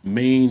of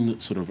main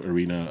sort of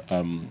arena,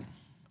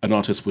 an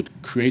artist would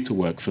create a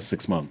work for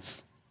 6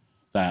 months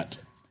that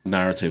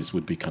narratives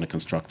would be kind of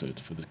constructed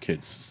for the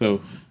kids.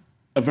 So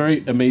a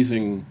very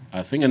amazing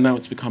thing. And now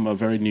it's become a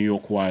very New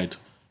York-wide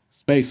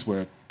space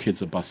where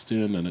kids are bussed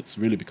in, and it's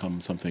really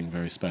become something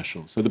very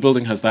special. So the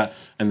building has that,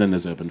 and then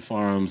there's urban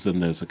farms,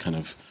 and there's a kind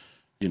of,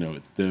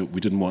 we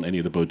didn't want any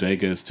of the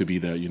bodegas to be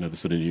there, the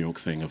sort of New York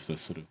thing of the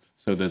sort of,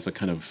 so there's a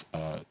kind of,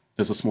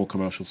 there's a small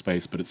commercial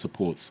space, but it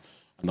supports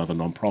another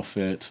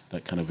nonprofit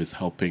that kind of is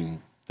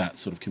helping that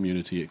sort of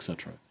community,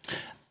 etc.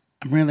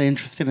 I'm really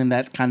interested in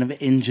that kind of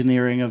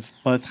engineering of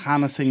both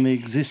harnessing the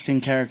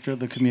existing character of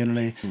the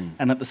community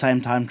and at the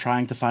same time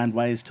trying to find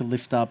ways to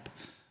lift up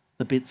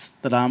the bits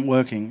that aren't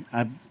working.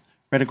 I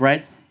read a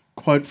great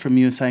quote from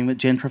you saying that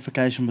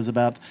gentrification was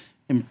about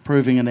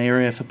improving an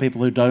area for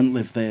people who don't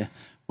live there,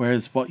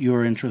 whereas what you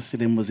were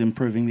interested in was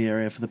improving the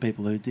area for the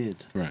people who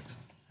did. Correct.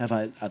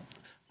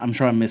 I'm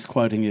sure I'm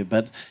misquoting you,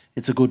 but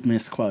it's a good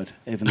misquote,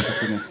 even if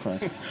it's a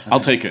misquote. I'll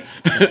take it.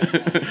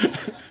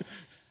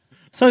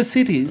 So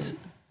cities,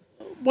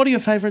 what are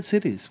your favourite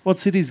cities? What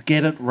cities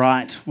get it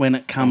right when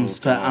it comes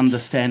to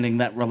understanding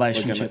that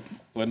relationship?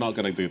 We're not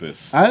going to do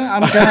this.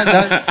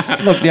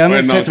 Look, the only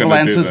acceptable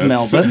answer is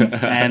Melbourne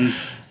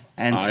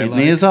and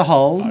Sydney as a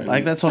whole.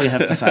 That's all you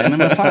have to say, and then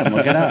we're fine.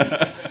 We'll get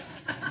out.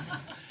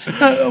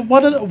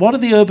 What are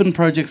the urban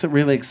projects that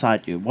really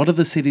excite you? What are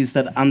the cities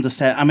that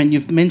understand? I mean,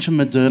 you've mentioned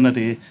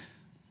modernity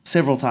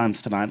several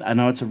times tonight. I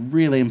know it's a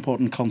really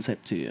important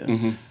concept to you.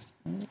 Mm-hmm.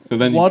 So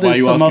then, why are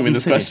you asking me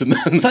this question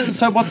then?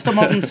 So what's the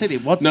modern city?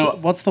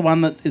 What's the one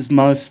that is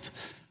most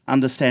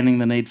understanding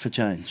the need for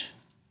change?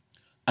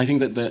 I think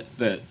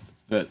that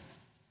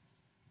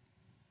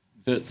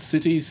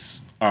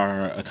cities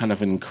are a kind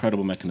of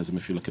incredible mechanism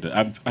if you look at it.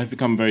 I've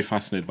become very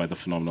fascinated by the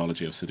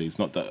phenomenology of cities.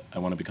 Not that I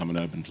want to become an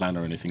urban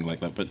planner or anything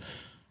like that, but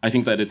I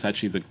think that it's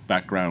actually the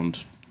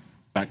background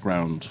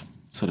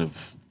sort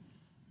of,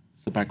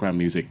 it's the background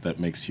music that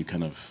makes you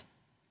kind of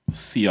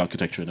see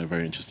architecture in a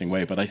very interesting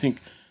way. But I think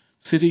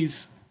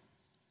cities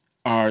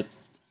are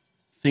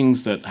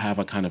things that have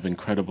a kind of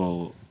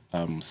incredible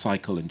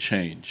cycle and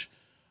change.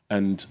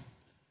 And,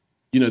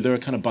 there are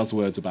kind of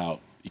buzzwords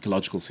about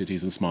ecological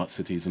cities and smart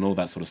cities and all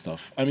that sort of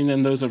stuff. I mean,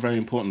 and those are very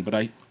important,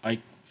 but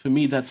for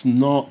me, that's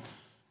not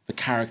the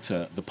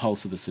character, the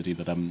pulse of the city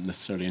that I'm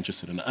necessarily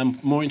interested in. I'm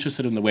more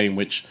interested in the way in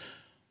which,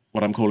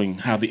 what I'm calling,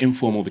 how the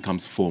informal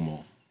becomes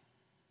formal,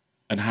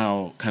 and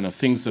how kind of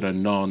things that are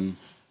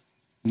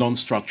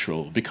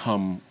non-structural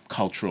become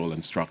cultural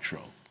and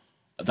structural.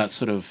 That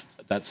sort of,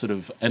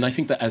 and I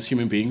think that as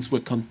human beings, we're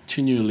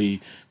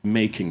continually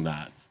making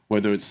that,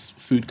 whether it's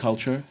food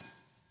culture,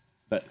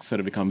 that sort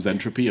of becomes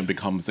entropy and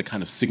becomes the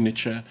kind of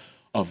signature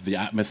of the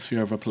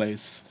atmosphere of a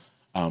place,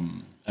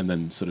 and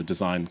then sort of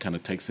design kind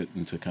of takes it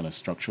into kind of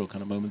structural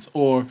kind of moments,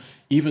 or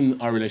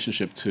even our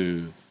relationship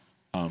to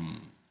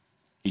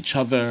each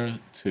other,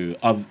 to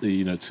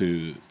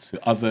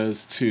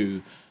others,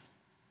 to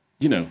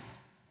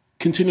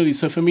continually.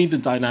 So for me, the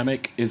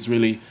dynamic is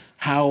really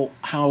how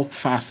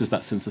fast is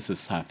that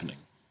synthesis happening,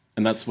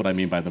 and that's what I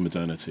mean by the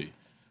modernity.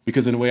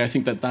 Because in a way, I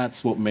think that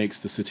that's what makes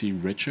the city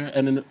richer.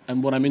 And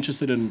what I'm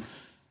interested in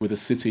with a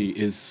city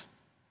is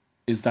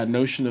that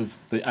notion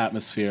of the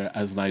atmosphere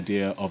as an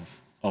idea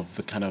of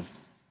the kind of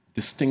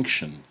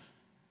distinction.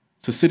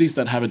 So cities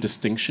that have a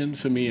distinction,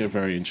 for me, are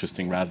very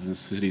interesting rather than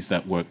cities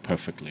that work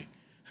perfectly.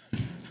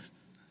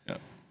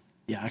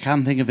 Yeah, I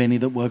can't think of any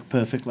that work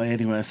perfectly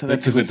anyway. So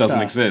that's because it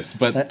doesn't exist.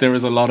 But there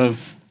is a lot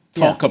of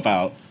talk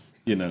about,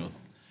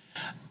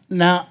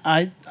 Now,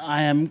 I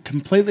am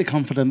completely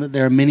confident that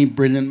there are many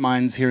brilliant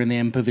minds here in the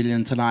M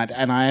Pavilion tonight,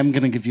 and I am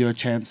going to give you a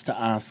chance to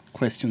ask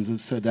questions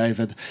of Sir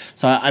David.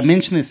 So I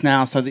mention this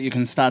now so that you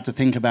can start to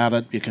think about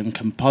it, you can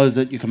compose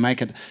it, you can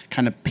make it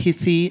kind of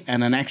pithy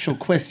and an actual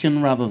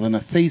question rather than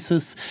a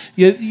thesis.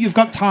 You've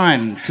got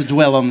time to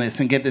dwell on this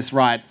and get this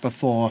right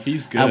before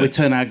we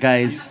turn our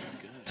gaze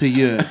to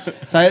you.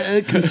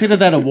 So consider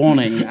that a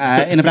warning.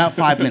 In about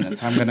 5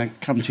 minutes, I'm going to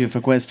come to you for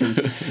questions.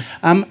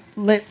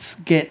 Let's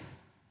get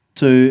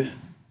to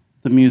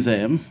the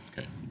museum,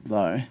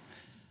 though.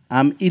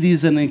 It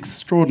is an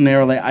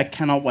extraordinarily... I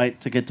cannot wait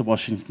to get to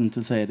Washington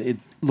to see it. It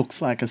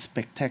looks like a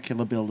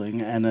spectacular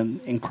building and an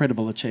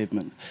incredible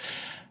achievement.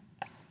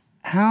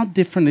 How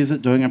different is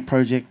it doing a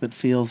project that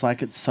feels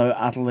like it's so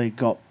utterly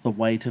got the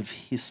weight of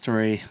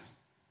history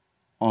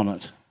on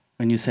it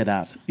when you set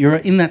out? You're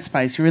in that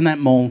space, you're in that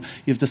mall,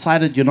 you've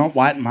decided you're not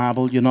white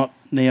marble, you're not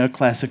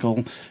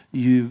neoclassical,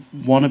 you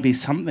want to be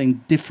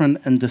something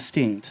different and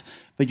distinct.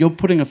 But you're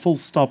putting a full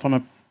stop on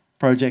a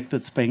project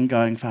that's been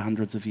going for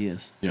hundreds of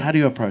years. Yeah. How do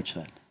you approach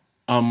that?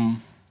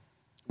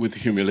 With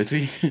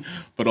humility,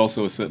 but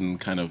also a certain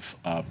kind of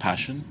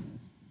passion.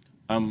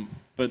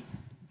 But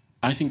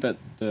I think that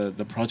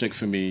the project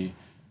for me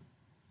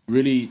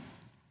really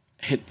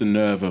hit the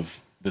nerve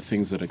of the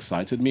things that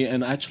excited me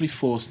and actually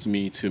forced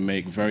me to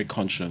make very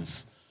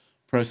conscious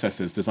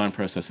design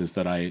processes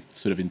that I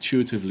sort of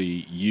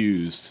intuitively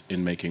used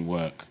in making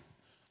work.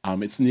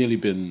 It's nearly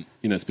been,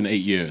 it's been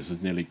 8 years.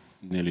 It's nearly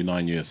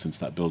 9 years since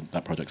that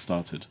project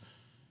started.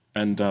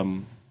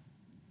 And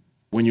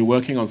when you're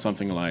working on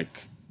something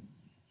like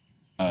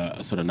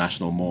a sort of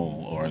national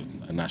mall or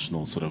a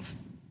national sort of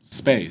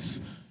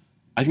space,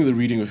 I think the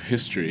reading of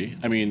history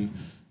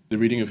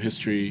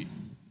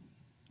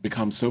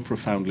become so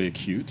profoundly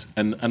acute,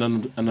 and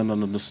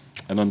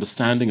an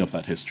understanding of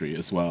that history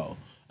as well,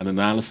 an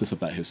analysis of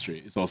that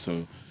history is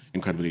also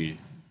incredibly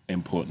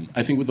important.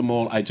 I think with the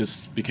mall, I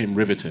just became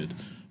riveted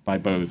by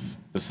both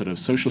the sort of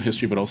social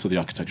history, but also the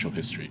architectural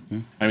history.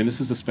 I mean,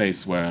 this is a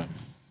space where,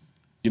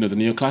 the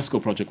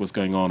neoclassical project was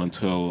going on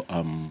until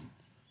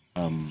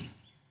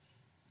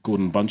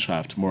Gordon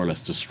Bunshaft more or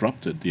less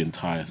disrupted the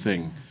entire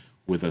thing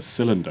with a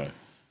cylinder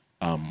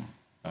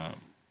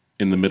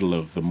in the middle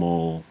of the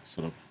mall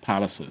sort of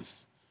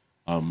palaces.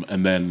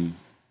 And then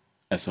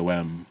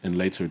SOM in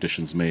later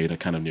editions made a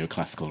kind of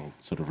neoclassical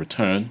sort of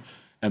return.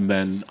 And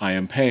then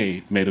I.M.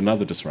 Pei made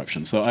another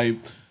disruption. So I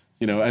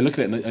look at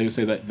it and I would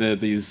say that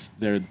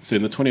so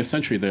in the 20th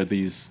century, there are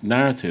these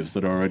narratives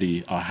that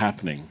already are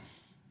happening,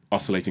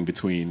 oscillating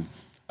between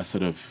a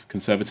sort of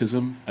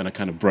conservatism and a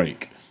kind of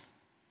break.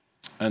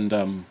 And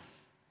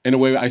in a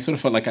way, I sort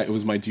of felt like it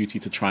was my duty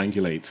to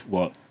triangulate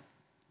what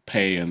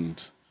Pei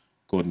and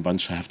Gordon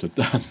Bunshaft had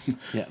done.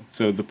 Yeah.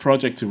 So the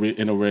project,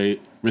 in a way,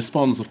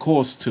 responds, of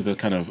course, to the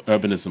kind of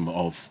urbanism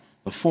of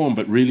the form,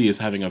 but really is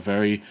having a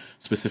very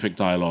specific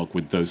dialogue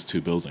with those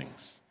two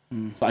buildings.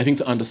 So I think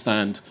to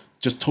understand,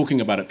 just talking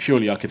about it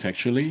purely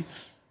architecturally,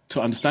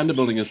 to understand the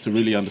building is to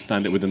really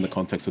understand it within the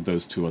context of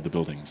those two other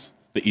buildings,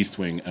 the East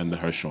Wing and the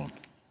Hirshhorn.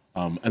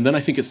 And then I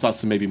think it starts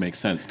to maybe make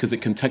sense, because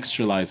it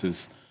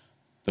contextualizes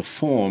the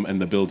form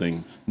and the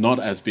building not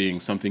as being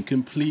something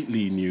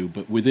completely new,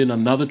 but within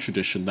another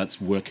tradition that's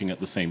working at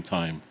the same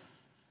time,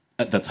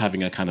 that's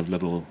having a kind of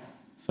little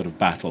sort of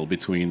battle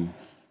between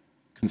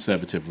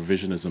conservative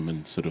revisionism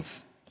and sort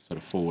of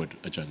forward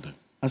agenda.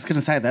 I was going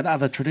to say that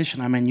other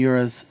tradition. I mean,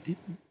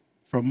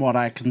 from what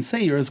I can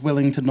see, you're as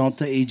willing to nod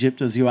to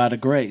Egypt as you are to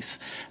Greece,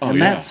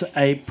 and that's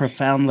a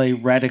profoundly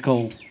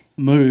radical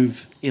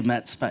move in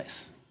that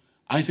space.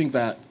 I think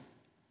that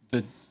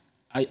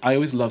I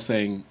always love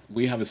saying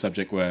we have a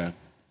subject where,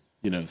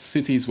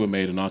 cities were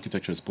made and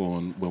architecture is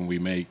born when we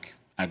make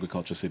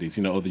agriculture cities,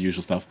 all the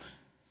usual stuff.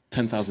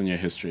 10,000-year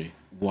history.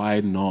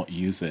 Why not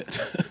use it?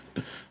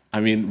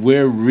 I mean,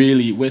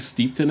 we're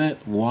steeped in it.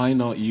 Why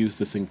not use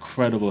this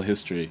incredible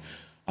history?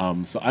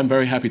 So I'm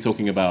very happy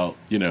talking about,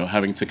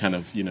 having to kind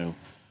of,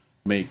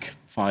 make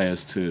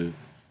fires to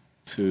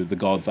the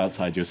gods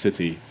outside your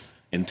city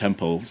in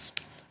temples,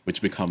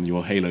 which become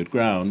your haloed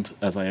ground,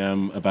 as I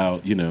am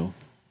about,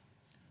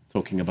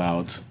 talking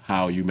about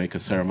how you make a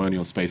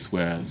ceremonial space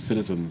where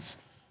citizens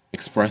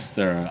express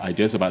their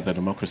ideas about their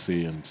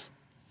democracy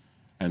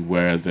and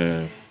where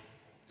their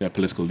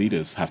political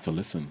leaders have to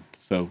listen.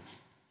 So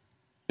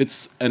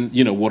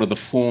what are the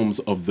forms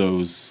of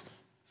those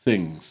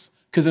things?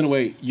 Because in a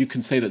way, you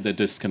can say that they're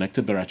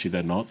disconnected, but actually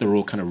they're not. They're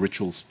all kind of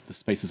rituals, the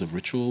spaces of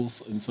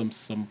rituals in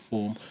some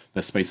form.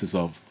 They're spaces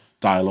of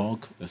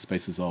dialogue. They're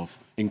spaces of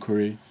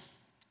inquiry.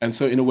 And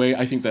so in a way,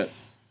 I think that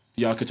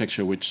the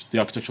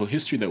architectural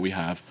history that we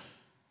have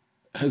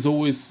has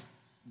always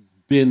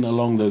been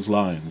along those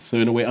lines. So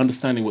in a way,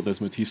 understanding what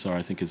those motifs are,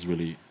 I think, is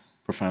really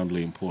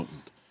profoundly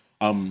important.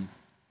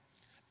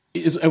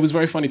 It was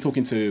very funny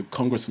talking to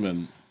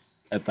congressmen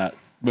at that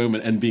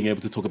moment and being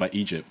able to talk about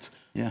Egypt.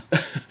 Yeah.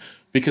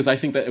 Because I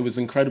think that it was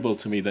incredible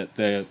to me that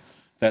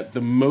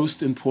the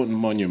most important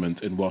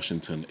monument in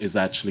Washington is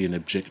actually an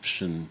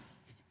Egyptian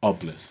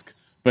obelisk.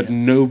 But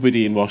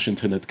nobody in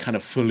Washington had kind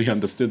of fully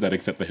understood that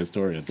except the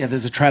historians. Yeah,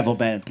 there's a travel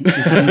ban. You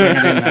couldn't bring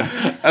it in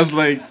there. I was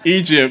like,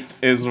 Egypt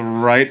is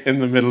right in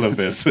the middle of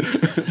this.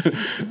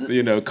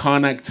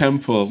 Karnak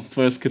Temple,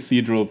 first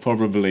cathedral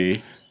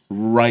probably,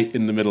 right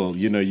in the middle.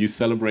 You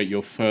celebrate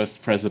your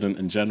first president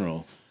and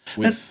general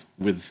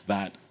with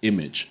that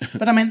image.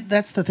 But I mean,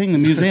 that's the thing. The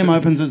museum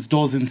opens its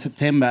doors in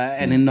September,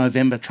 and in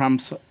November,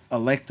 Trump's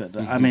elected.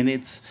 I mean,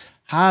 it's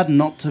hard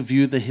not to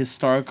view the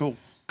historical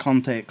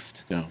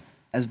context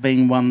as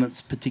being one that's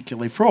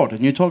particularly fraught.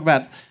 And you talk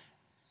about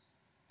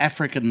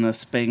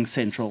Africanness being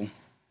central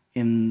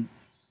in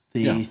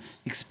the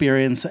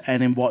experience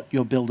and in what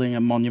you're building a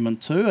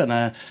monument to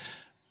and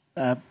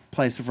a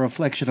place of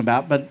reflection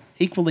about, but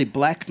equally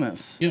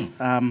blackness,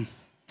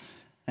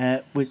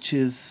 which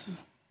is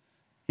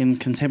in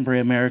contemporary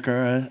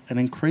America an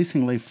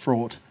increasingly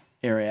fraught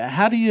area.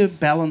 How do you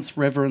balance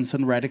reverence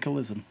and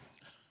radicalism?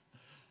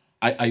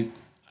 I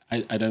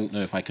don't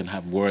know if I can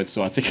have words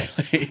to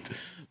articulate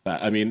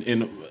that. I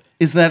mean,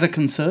 is that a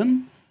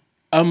concern?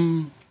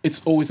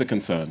 It's always a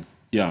concern.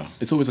 Yeah,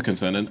 it's always a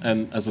concern.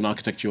 And as an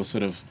architect, you're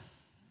sort of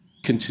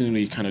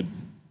continually kind of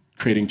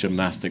creating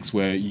gymnastics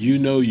where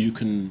you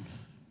can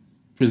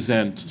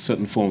present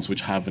certain forms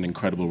which have an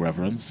incredible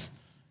reverence,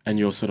 and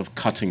you're sort of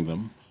cutting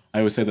them. I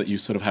always say that you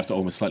sort of have to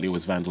almost slightly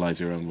always vandalize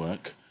your own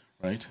work,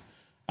 right?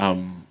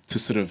 To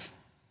sort of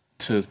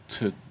to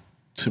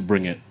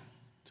bring it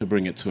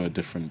to a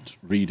different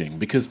reading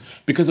because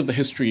of the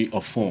history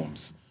of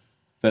forms,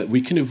 that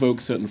we can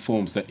evoke certain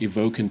forms that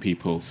evoke in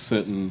people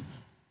certain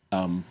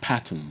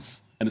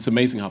patterns. And it's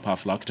amazing how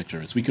powerful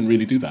architecture is. We can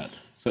really do that.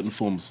 Certain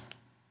forms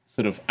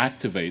sort of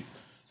activate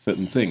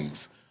certain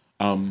things.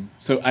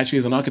 So actually,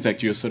 as an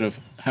architect, you sort of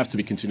have to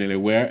be continually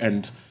aware,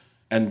 and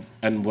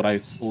what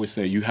I always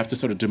say, you have to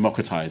sort of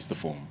democratize the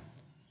form.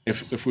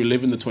 if we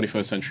live in the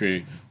 21st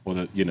century, or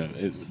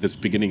this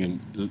beginning, and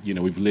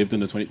we've lived in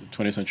the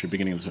 20th century,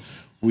 beginning of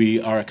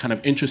we are kind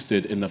of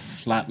interested in the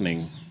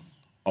flattening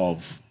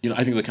of,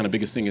 I think the kind of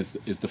biggest thing is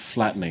the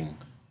flattening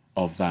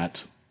of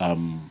that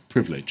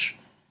privilege,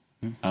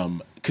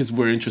 because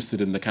we're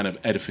interested in the kind of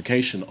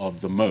edification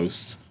of the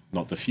most,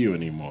 not the few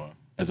anymore,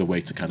 as a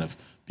way to kind of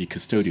be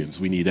custodians.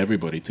 We need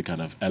everybody to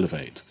kind of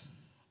elevate.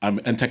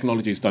 And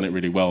technology's done it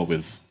really well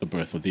with the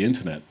birth of the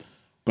internet,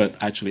 but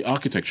actually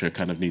architecture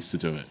kind of needs to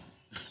do it.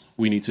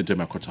 We need to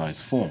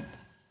democratize form.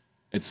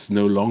 It's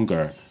no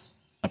longer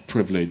a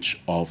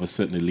privilege of a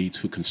certain elite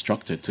who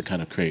construct it to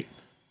kind of create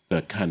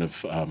the kind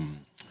of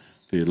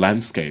the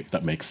landscape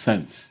that makes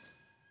sense.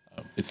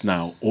 It's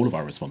now all of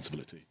our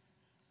responsibility.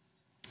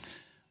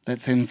 That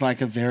seems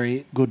like a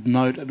very good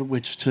note at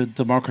which to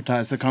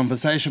democratise the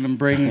conversation and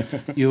bring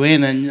you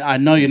in. And I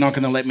know you're not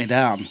going to let me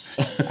down,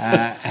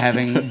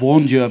 having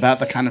warned you about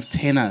the kind of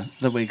tenor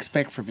that we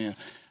expect from you.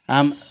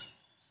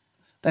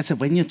 That's it.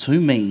 When you're too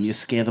mean, you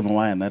scare them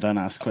away and they don't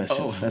ask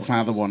questions. That's my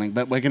other warning.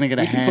 But we're going to get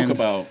a hand. You can talk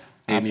about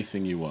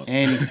anything you want.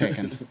 Any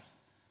second.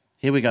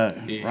 Here we go.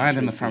 Yeah, right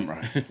in the front row.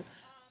 David,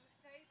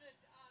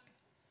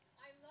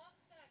 I love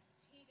that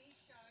TV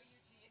show you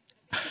did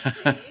for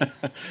the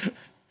BBC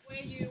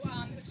where you,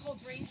 it's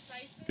called Dream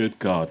Spaces. Good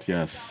God,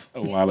 yes.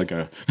 A while ago.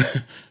 In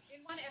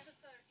one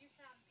episode, you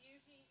found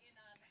beauty in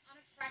an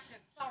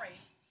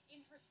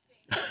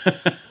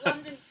interesting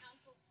London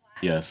council flat.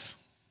 Yes.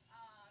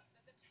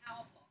 The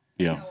tower block.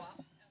 Yeah. Go up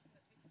from the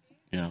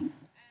 60s. Yeah. And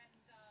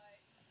you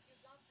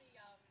love the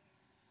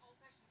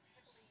old-fashioned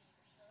pebbly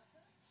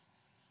surface.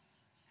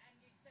 And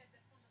you said that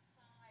from the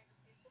side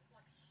it looked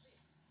like a cliff.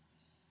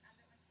 And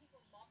that when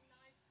people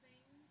modernise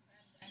things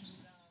and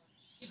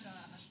give it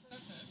a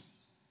surface,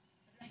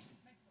 it makes it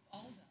look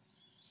older.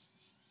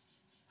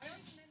 I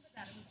always remember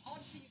that. It was odd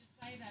for you to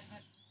say that,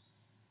 but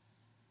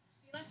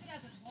you left it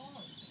as it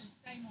was and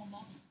stay more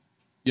modern.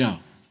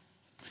 Yeah.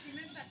 Do you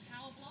remember that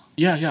tower block?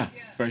 Yeah.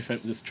 Very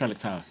famous. This Trellick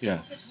Tower. Yeah.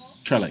 What's it called?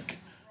 Trellick.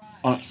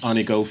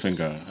 Arnie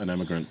Goldfinger, an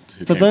immigrant.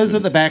 For those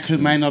at the back who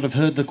may not have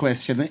heard the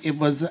question, it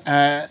was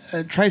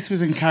Trace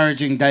was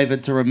encouraging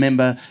David to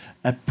remember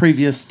a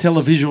previous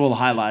televisual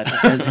highlight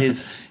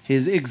as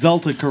his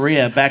exalted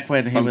career back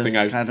when he was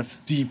kind of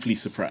deeply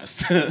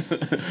suppressed.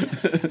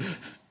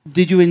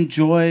 Did you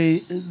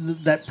enjoy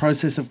that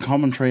process of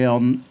commentary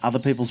on other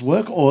people's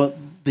work, or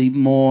the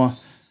more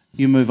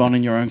you move on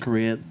in your own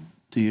career,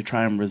 do you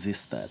try and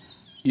resist that?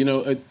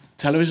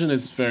 Television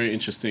is very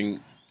interesting.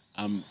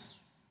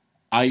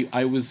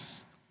 I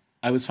was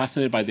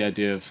fascinated by the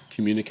idea of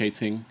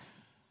communicating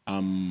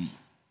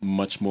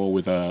much more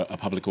with a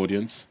public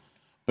audience,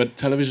 but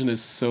television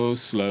is so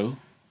slow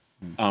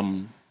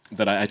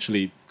that I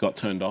actually got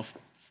turned off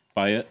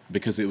by it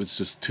because it was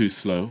just too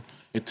slow.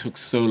 It took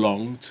so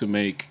long to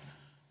make,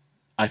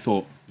 I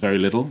thought, very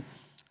little.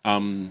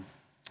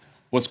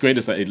 What's great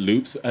is that it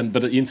loops,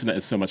 but the internet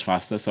is so much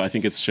faster, so I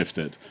think it's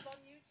shifted. It's on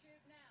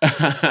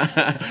YouTube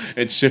now.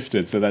 It's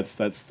shifted, so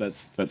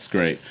that's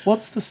great.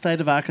 What's the state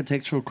of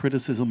architectural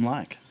criticism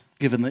like,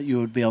 given that you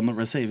would be on the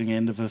receiving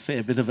end of a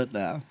fair bit of it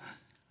now?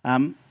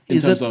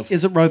 Is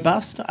it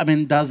robust? I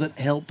mean, does it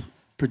help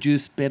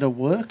produce better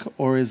work,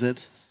 or is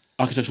it...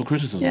 Architectural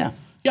criticism? Yeah.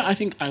 Yeah, I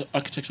think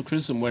architectural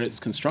criticism, where it's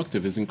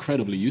constructive, is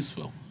incredibly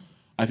useful.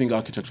 I think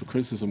architectural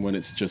criticism, when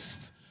it's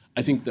just...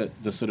 I think that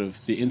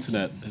the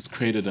internet has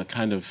created a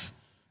kind of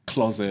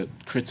closet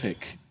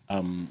critic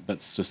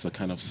that's just a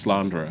kind of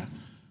slanderer,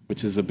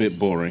 which is a bit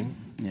boring.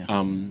 Yeah.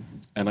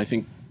 And I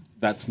think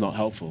that's not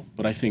helpful.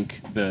 But I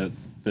think the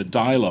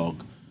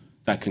dialogue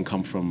that can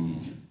come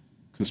from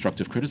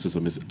constructive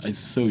criticism is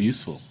so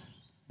useful.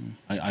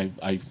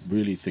 I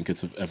really think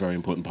it's a very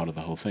important part of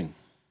the whole thing.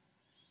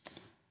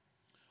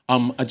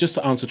 Just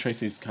to answer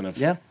Tracy's kind of...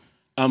 Yeah.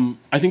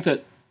 I think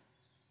that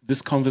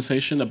this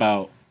conversation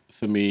about,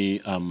 for me,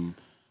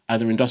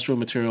 either industrial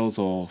materials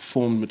or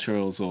formed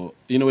materials, or,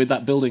 with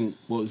that building,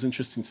 what was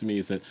interesting to me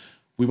is that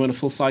we went a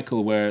full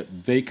cycle where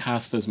they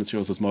cast those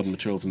materials as modern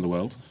materials in the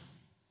world.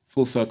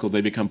 Full circle,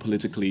 they become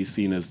politically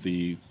seen as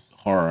the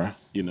horror,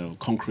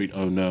 concrete,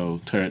 oh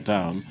no, tear it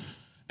down.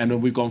 And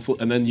then we've gone full,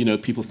 and then,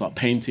 people start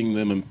painting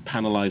them and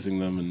panelizing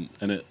them,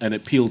 and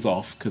it peels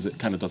off because it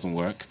kind of doesn't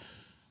work,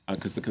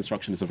 because the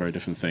construction is a very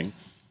different thing.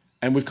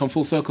 And we've come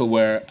full circle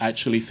where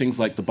actually things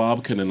like the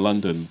Barbican in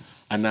London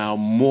are now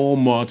more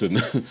modern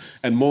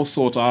and more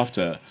sought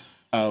after.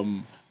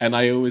 And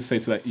I always say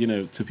to that,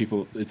 to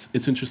people,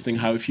 it's interesting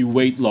how if you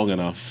wait long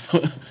enough,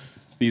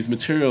 these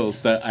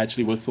materials that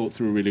actually were thought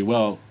through really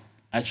well,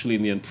 actually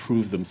in the end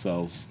prove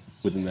themselves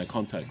within their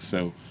context.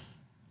 So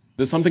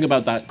there's something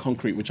about that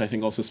concrete which I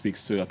think also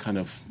speaks to a kind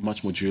of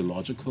much more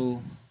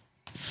geological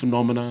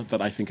phenomena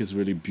that I think is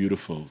really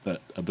beautiful, that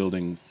a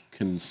building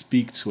can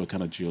speak to a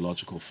kind of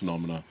geological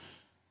phenomena,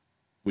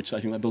 which I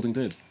think that building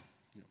did.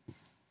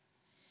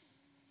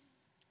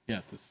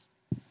 Yeah, this.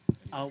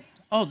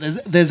 Oh,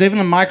 there's even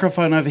a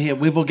microphone over here.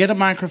 We will get a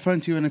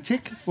microphone to you in a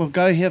tick. We'll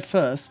go here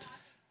first.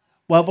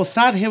 Well, we'll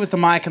start here with the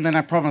mic, and then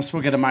I promise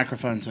we'll get a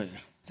microphone to you.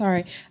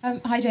 Sorry.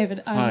 Hi,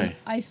 David. Hi.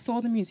 I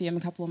saw the museum a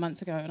couple of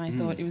months ago and I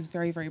thought it was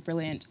very, very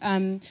brilliant.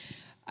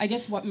 I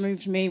guess what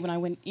moved me when I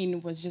went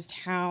in was just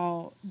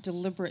how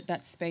deliberate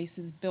that space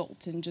is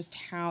built and just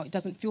how it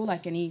doesn't feel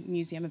like any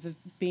museum I've ever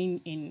been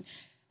in.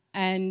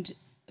 And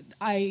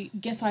I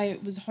guess I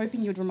was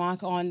hoping you'd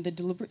remark on the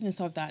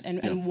deliberateness of that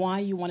and why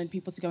you wanted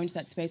people to go into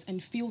that space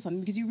and feel something,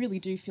 because you really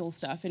do feel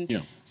stuff.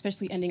 And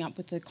especially ending up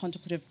with the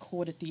contemplative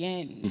chord at the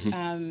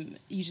end,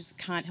 you just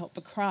can't help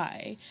but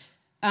cry.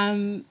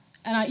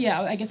 And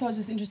I guess I was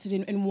just interested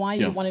in why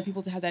you wanted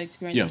people to have that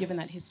experience given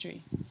that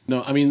history.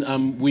 No, I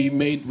mean,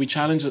 we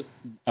challenged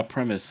a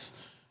premise,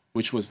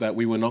 which was that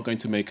we were not going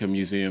to make a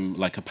museum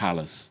like a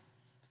palace,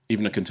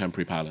 even a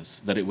contemporary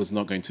palace, that it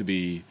wasn't going to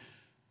be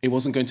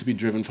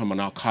driven from an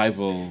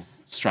archival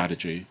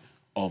strategy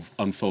of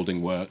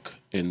unfolding work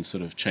in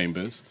sort of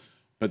chambers,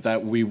 but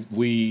that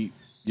we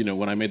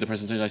when I made the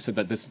presentation, I said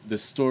that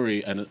this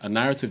story and a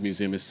narrative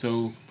museum is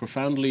so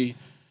profoundly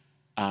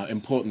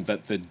important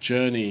that the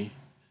journey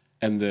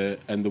and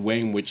the way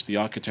in which the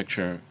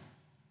architecture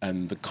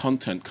and the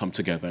content come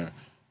together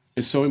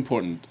is so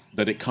important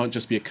that it can't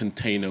just be a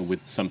container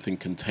with something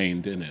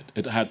contained in it.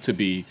 It had to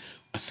be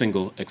a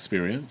single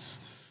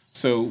experience.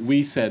 So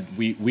we said,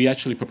 we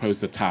actually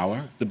proposed a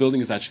tower. The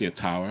building is actually a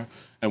tower.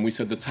 And we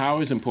said the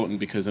tower is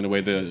important because in a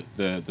way the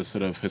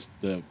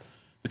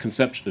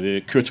conception,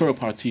 the curatorial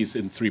part is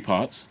in three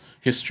parts: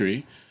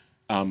 history,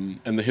 and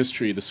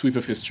the sweep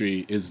of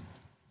history is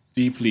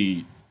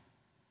deeply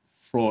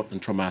fraught and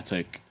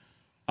traumatic,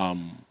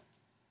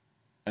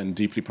 and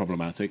deeply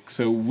problematic.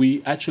 So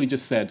we actually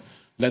just said,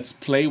 let's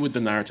play with the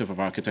narrative of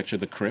architecture,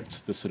 the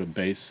crypt, the sort of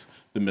base,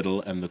 the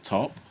middle, and the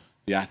top,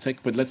 the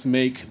attic, but let's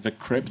make the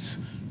crypt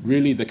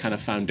really the kind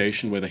of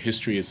foundation where the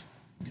history is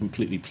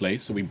completely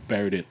placed. So we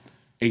buried it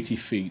 80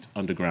 feet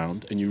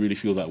underground, and you really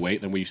feel that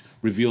weight, and we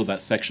revealed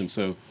that section.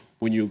 So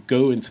when you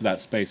go into that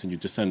space and you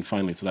descend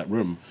finally to that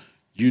room,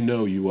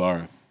 you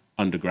are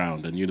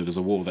underground, and there's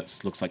a wall that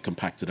looks like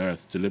compacted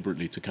earth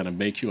deliberately to kind of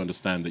make you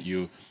understand that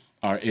you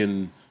are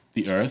in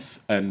the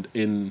earth and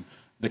in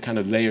the kind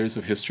of layers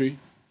of history,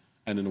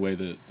 and in a way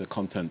the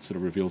content sort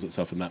of reveals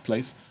itself in that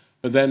place.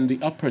 But then the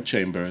upper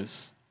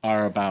chambers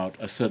are about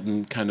a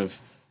certain kind of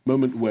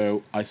moment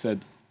where I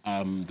said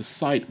the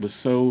site was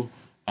so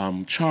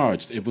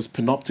charged, it was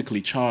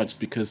panoptically charged,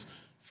 because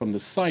from the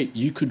site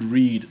you could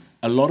read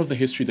a lot of the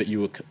history that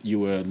you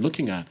were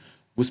looking at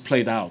was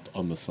played out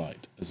on the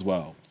site as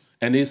well,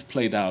 and is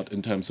played out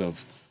in terms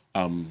of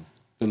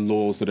the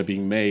laws that are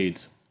being made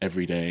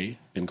every day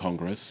in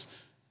Congress,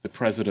 the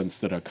presidents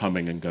that are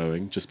coming and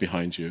going just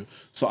behind you.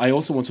 So I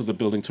also wanted the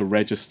building to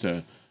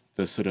register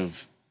the sort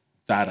of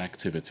that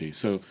activity.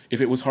 So if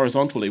it was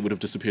horizontal, it would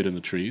have disappeared in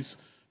the trees.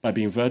 By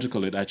being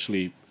vertical, it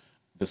actually,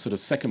 the sort of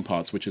second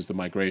parts, which is the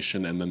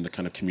migration and then the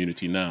kind of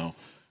community now,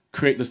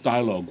 create this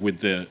dialogue with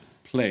the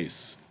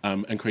place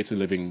and creates a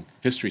living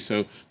history.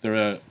 So there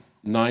are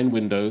 9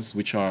 windows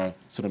which are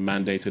sort of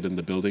mandated in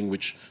the building,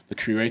 which the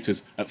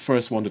curators at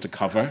first wanted to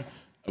cover.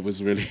 It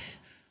was really,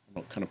 I'm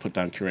not kind of put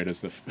down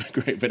curators, they're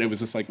great, but it was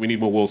just like, we need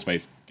more wall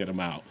space, get them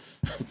out.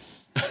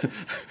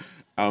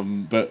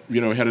 But we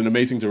had an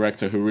amazing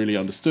director who really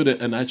understood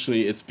it, and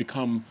actually it's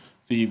become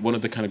one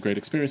of the kind of great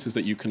experiences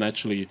that you can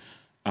actually,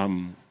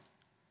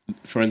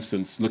 for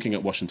instance, looking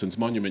at Washington's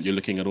monument, you're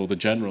looking at all the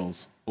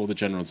generals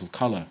of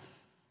color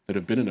that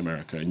have been in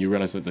America, and you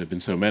realize that there have been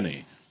so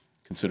many,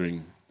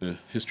 considering the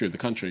history of the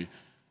country,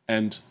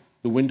 and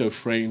the window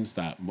frames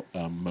that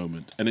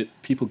moment, and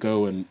people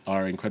go and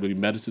are incredibly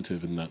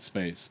meditative in that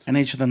space. And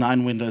each of the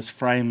 9 windows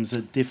frames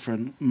a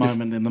different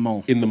moment in the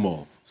mall. In the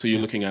mall. So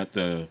you're looking at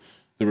the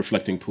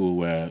reflecting pool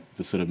where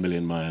the sort of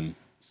Million Man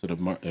sort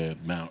of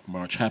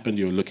march happened.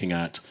 You're looking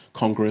at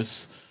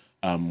Congress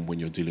when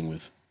you're dealing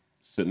with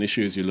certain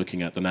issues. You're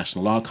looking at the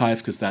National Archive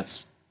because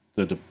that's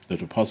the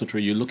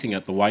depository. You're looking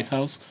at the White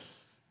House.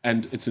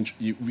 And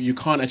you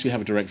can't actually have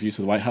a direct view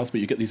to the White House,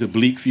 but you get these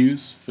oblique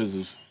views because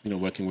of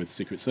working with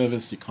Secret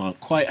Service. You can't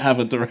quite have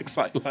a direct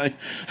sight line.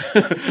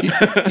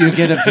 you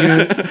get a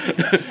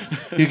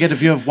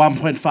view of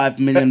 1.5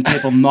 million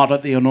people not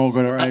at the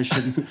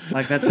inauguration.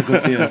 Like, that's a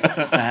good view to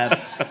have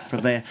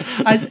from there.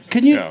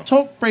 Can you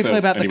talk briefly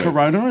about the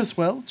Corona as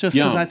well? Just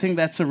because I think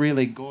that's a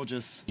really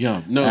gorgeous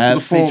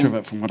feature of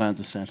it, from what I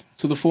understand.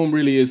 So the form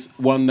really is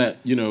one that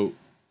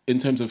in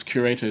terms of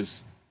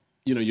curators,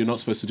 you're not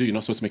supposed to do. You're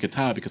not supposed to make a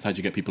tower because how'd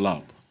you get people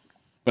up?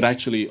 But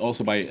actually,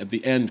 also by at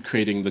the end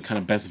creating the kind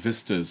of best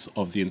vistas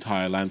of the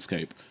entire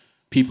landscape,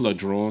 people are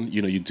drawn.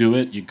 You do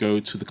it. You go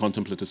to the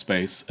contemplative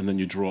space, and then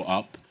you draw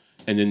up,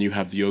 and then you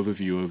have the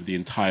overview of the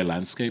entire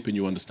landscape, and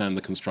you understand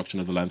the construction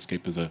of the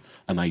landscape as an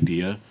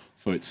idea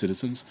for its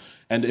citizens,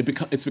 and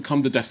it's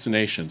become the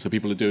destination. So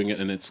people are doing it,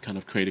 and it's kind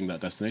of creating that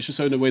destination.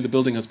 So in a way, the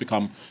building has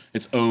become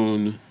its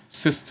own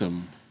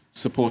system,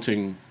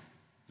 supporting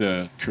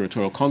the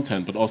curatorial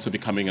content, but also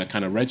becoming a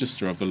kind of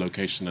register of the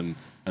location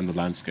and the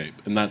landscape.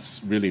 And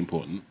that's really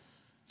important.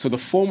 So the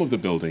form of the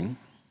building,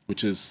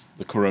 which is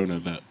the Corona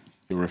that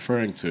you're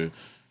referring to,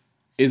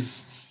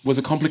 was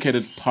a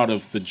complicated part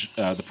of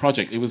the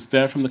project. It was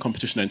there from the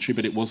competition entry,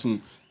 but it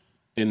wasn't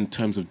in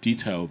terms of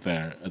detail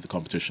there at the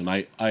competition.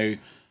 I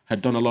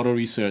had done a lot of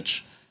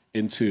research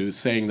into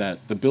saying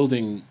that the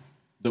building,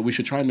 that we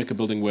should try and make a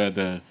building where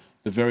the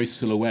very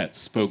silhouette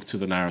spoke to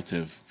the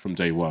narrative from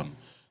day one.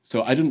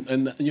 So I didn't,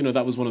 and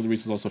that was one of the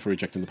reasons also for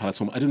rejecting the Palace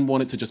form. I didn't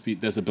want it to just be,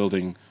 there's a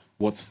building,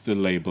 what's the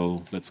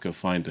label, let's go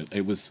find it.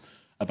 It was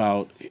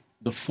about,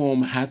 the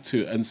form had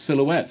to, and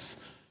silhouettes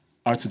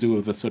are to do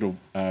with a sort of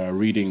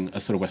reading, a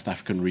sort of West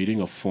African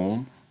reading of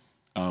form,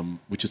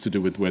 which is to do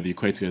with where the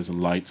equator is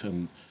and light.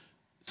 And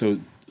so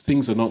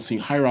things are not seen,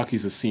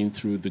 hierarchies are seen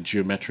through the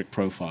geometric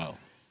profile.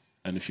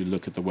 And if you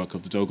look at the work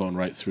of the Dogon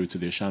right through to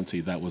the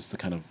Ashanti, that's the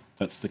kind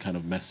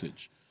of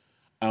message.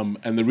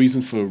 And the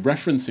reason for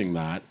referencing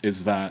that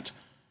is that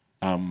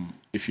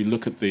if you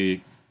look at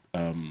the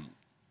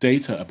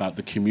data about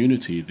the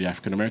community, the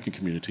African American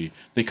community,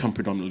 they come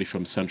predominantly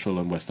from Central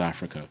and West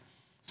Africa.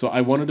 So I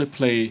wanted to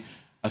play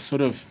a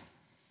sort of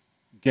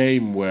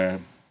game where,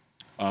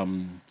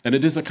 and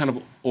it is a kind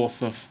of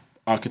author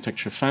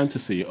architecture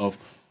fantasy of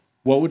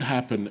what would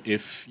happen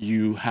if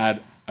you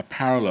had a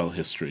parallel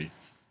history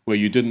where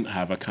you didn't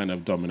have a kind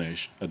of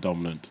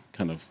dominant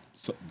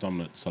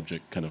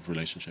subject kind of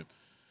relationship.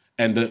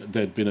 And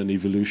there'd been an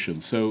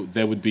evolution. So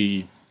there would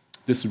be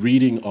this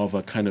reading of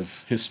a kind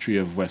of history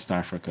of West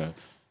Africa,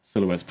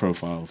 silhouettes,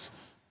 profiles.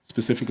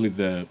 Specifically,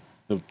 the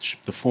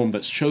form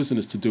that's chosen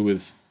is to do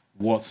with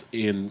what's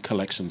in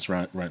collections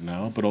right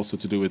now, but also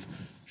to do with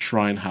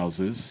shrine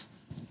houses,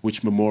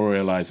 which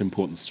memorialize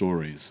important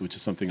stories, which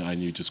is something I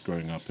knew just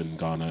growing up in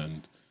Ghana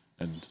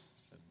and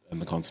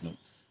the continent.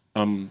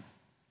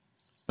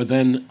 But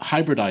then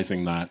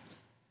hybridizing that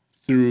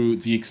through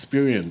the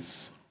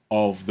experience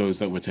of those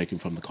that were taken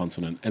from the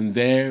continent and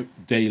their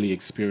daily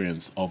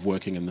experience of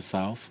working in the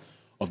South,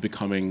 of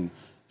becoming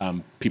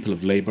people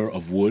of labor,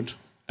 of wood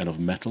and of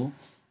metal,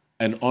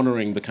 and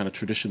honoring the kind of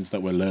traditions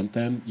that were learned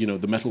then.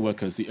 The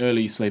metalworkers, the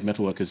early slave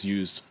metalworkers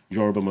used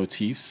Yoruba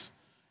motifs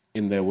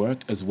in their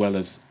work, as well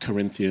as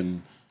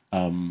Corinthian,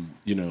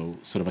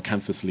 sort of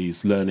acanthus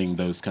leaves, learning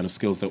those kind of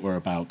skills that were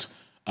about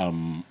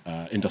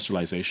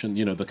industrialization.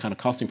 The kind of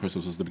casting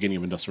process was the beginning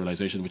of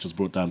industrialization, which was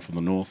brought down from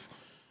the north.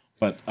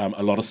 But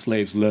a lot of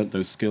slaves learnt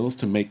those skills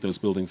to make those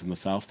buildings in the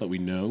South that we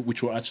know,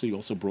 which were actually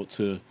also brought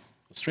to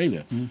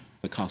Australia,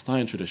 the cast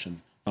iron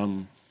tradition.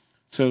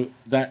 So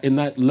that in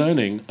that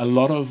learning, a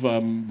lot of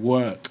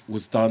work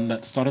was done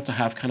that started to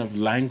have kind of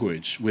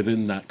language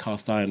within that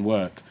cast iron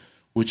work,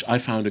 which I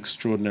found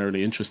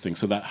extraordinarily interesting.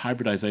 So that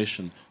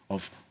hybridization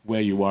of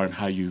where you are and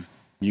how you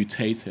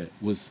mutate it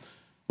was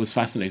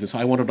fascinating. So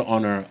I wanted to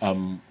honor,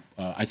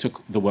 I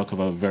took the work of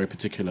a very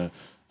particular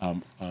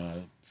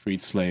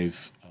freed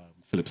slave,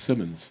 Philip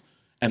Simmons,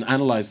 and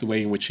analyzed the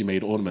way in which he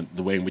made ornament,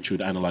 the way in which you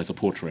would analyze a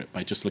portrait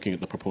by just looking at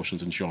the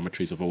proportions and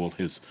geometries of all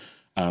his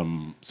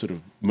sort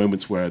of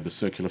moments where the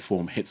circular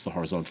form hits the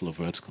horizontal or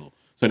vertical.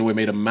 So anyway,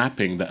 made a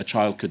mapping that a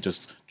child could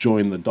just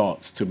join the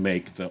dots to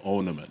make the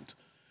ornament.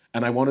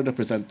 And I wanted to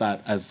present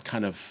that as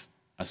kind of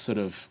a sort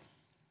of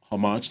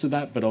homage to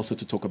that, but also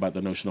to talk about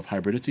the notion of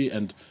hybridity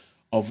and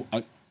of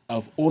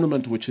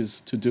ornament, which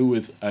is to do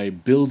with a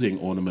building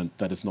ornament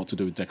that is not to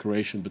do with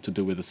decoration, but to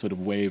do with a sort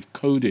of way of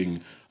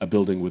coding a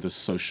building with a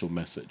social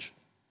message.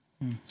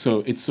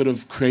 So it sort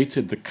of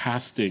created the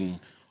casting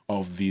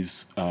of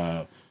these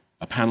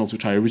panels,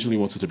 which I originally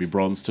wanted to be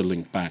bronze to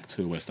link back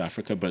to West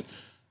Africa. But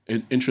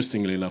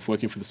interestingly enough,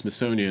 working for the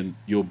Smithsonian,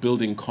 your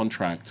building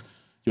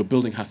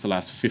has to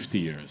last 50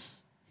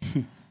 years.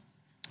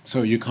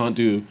 So you can't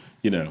do,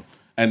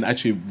 and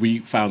actually we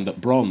found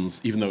that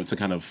bronze, even though it's a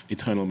kind of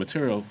eternal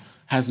material,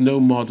 has no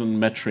modern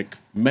metric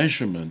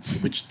measurements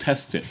which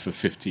test it for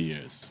 50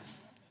 years.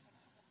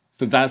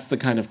 So that's the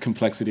kind of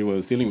complexity we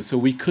was dealing with. So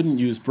we couldn't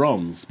use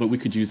bronze, but we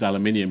could use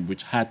aluminium,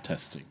 which had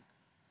testing.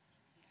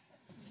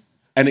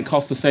 And it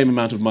cost the same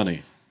amount of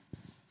money.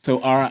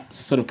 So our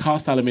sort of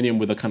cast aluminium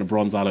with a kind of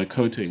bronze alloy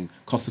coating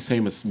cost the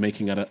same as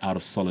making it out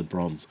of solid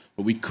bronze.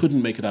 But we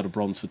couldn't make it out of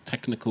bronze for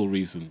technical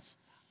reasons.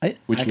 I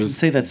can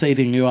see that's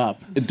eating you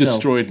up. It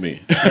destroyed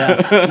me.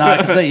 Yeah. No, I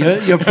can see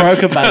you're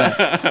broken by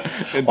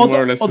that. It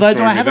more or less destroyed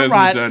me. There's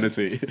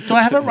modernity. Do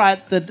I have it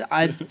right that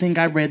I think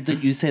I read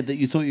that you said that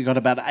you thought you got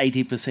about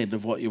 80%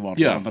 of what you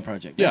wanted on the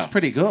project? That's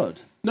pretty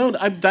good. No,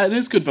 that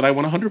is good, but I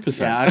want 100%.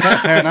 Yeah, okay,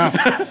 fair enough.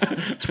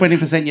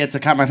 20% yet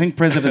to come. I think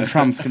President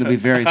Trump's going to be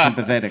very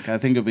sympathetic. I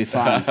think it'll be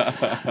fine.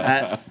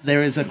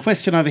 There is a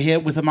question over here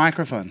with a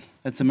microphone.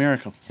 It's a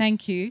miracle.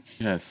 Thank you.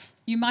 Yes.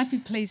 You might be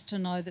pleased to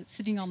know that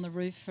sitting on the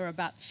roof for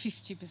about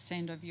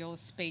 50% of your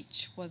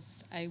speech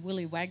was a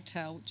willy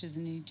wagtail, which is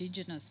an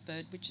indigenous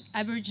bird, which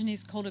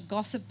Aborigines called a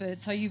gossip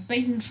bird. So you've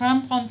beaten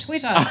Trump on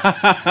Twitter.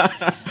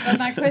 But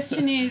my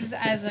question is,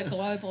 as a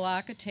global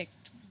architect,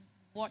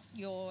 what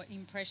your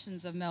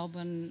impressions of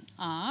Melbourne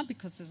are,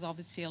 because there's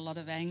obviously a lot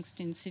of angst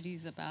in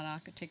cities about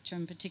architecture,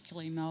 and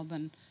particularly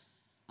Melbourne,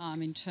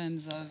 in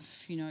terms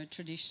of,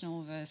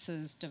 traditional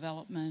versus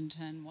development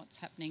and what's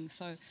happening.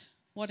 So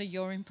what are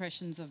your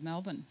impressions of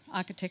Melbourne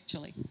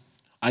architecturally?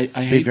 I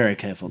be very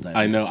careful, David.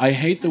 I know. I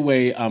hate the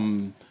way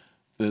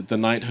the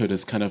knighthood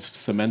has kind of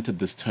cemented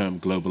this term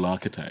global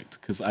architect,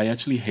 because I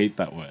actually hate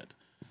that word.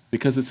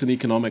 because it's an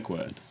economic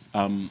word.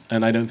 And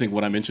I don't think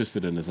what I'm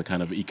interested in is a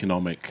kind of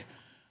economic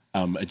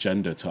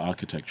agenda to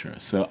architecture.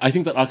 So I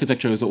think that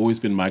architecture has always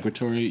been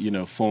migratory.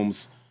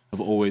 Forms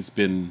have always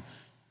been,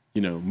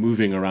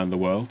 moving around the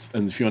world.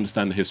 And if you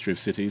understand the history of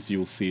cities, you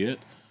will see it.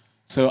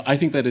 So I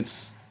think that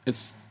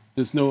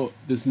there's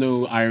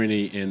no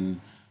irony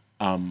in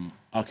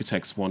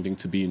architects wanting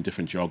to be in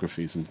different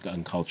geographies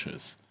and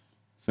cultures.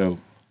 So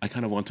I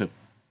kind of want to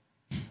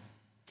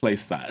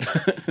place that.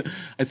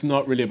 It's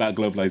not really about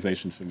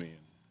globalization for me.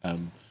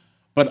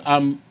 But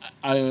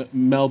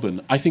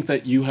Melbourne, I think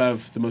that you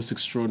have the most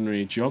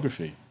extraordinary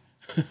geography.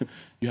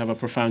 You have a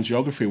profound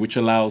geography which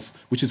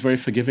is very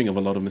forgiving of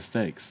a lot of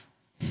mistakes.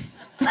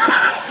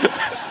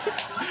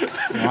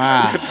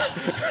 Wow.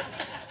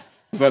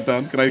 Is that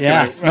done? Can I?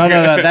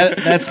 No.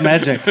 That's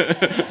magic.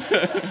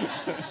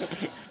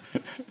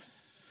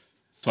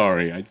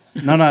 Sorry.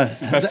 No.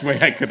 That's the way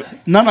I could.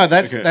 No.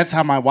 Okay. That's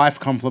how my wife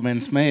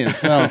compliments me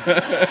as well.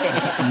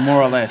 That's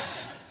more or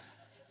less.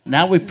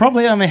 Now we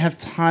probably only have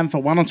time for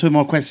one or two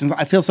more questions.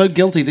 I feel so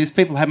guilty. These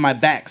people have my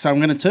back, so I'm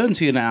going to turn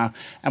to you now,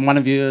 and one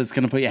of you is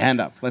going to put your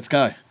hand up. Let's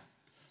go.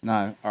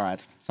 No. All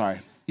right. Sorry.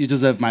 You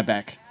deserve my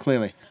back.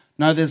 Clearly.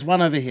 No. There's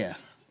one over here.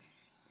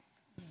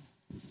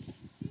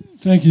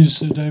 Thank you,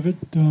 Sir David.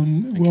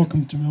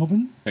 Welcome to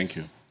Melbourne. Thank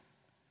you.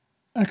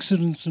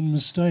 Accidents and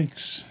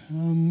mistakes.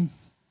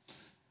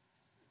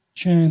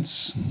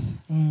 Chance.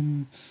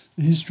 The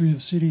history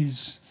of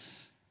cities.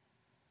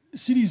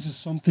 Cities are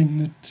something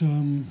that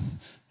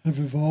have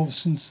evolved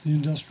since the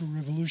Industrial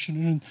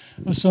Revolution and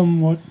are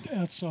somewhat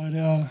outside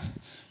our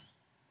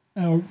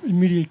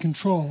immediate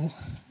control.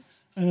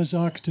 And as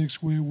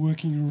architects, we're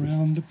working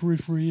around the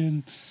periphery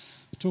and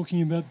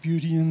talking about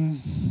beauty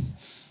and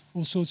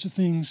all sorts of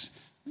things.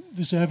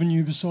 This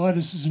avenue beside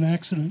us is an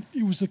accident.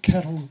 It was the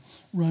cattle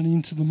run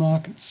into the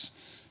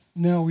markets.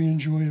 Now we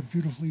enjoy a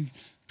beautifully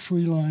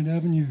tree-lined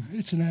avenue.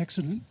 It's an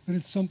accident, but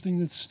it's something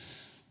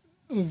that's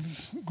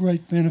of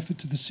great benefit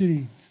to the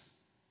city.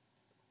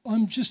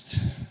 I'm just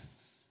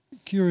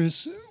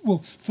curious. Well,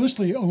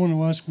 firstly, I want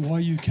to ask why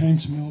you came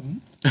to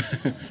Melbourne.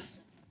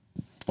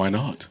 Why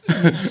not?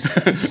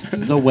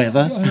 The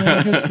weather.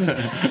 I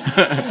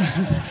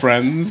guess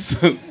Friends,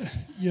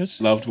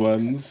 yes. loved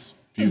ones,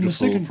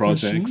 beautiful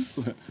projects.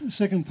 The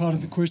second part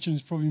of the question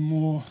is probably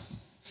more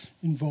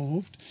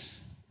involved.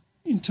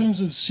 In terms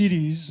of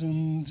cities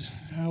and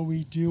how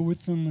we deal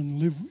with them and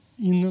live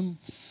in them,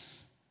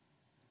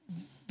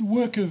 the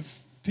work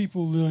of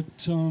people that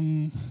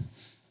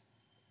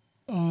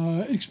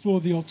explore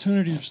the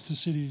alternatives to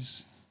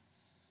cities,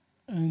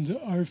 and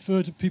I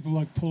refer to people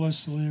like Paulo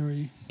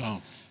Soleri.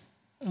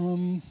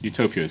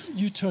 Utopias.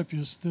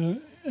 Utopias,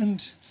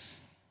 and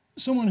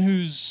someone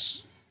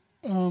who's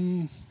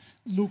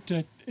looked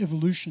at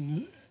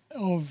evolution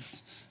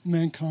of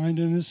mankind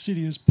and the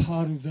city as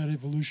part of that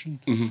evolution.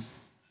 Mm-hmm.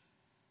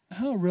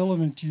 How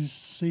relevant do you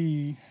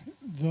see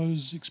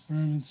those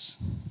experiments?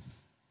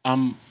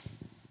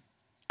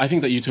 I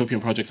think that utopian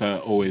projects are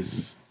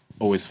always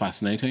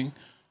fascinating.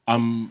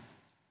 I'm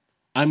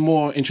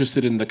more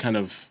interested in the kind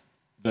of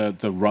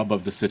the rub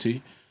of the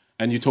city,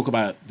 and you talk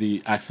about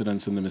the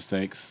accidents and the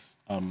mistakes.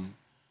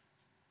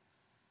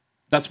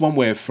 That's one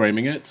way of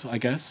framing it, I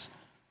guess.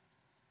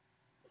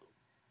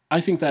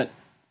 I think that,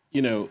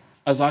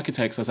 as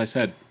architects, as I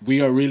said, we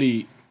are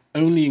really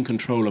only in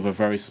control of a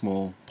very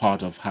small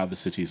part of how the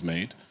city is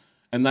made,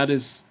 and that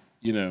is,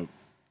 a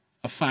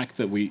fact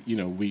that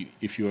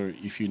if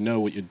you know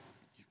what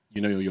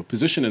your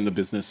position in the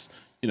business,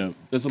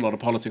 there's a lot of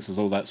politics, there's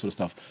all that sort of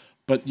stuff,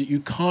 but you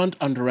can't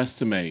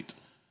underestimate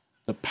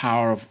the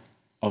power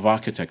of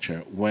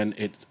architecture when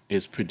it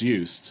is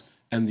produced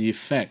and the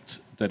effect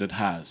that it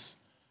has.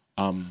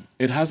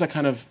 It has a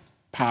kind of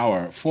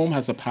power. Form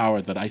has a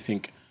power that I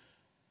think,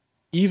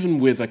 even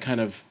with a kind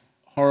of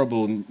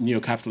horrible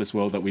neo-capitalist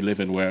world that we live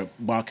in, where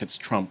markets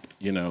trump,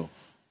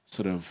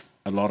 sort of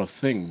a lot of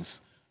things,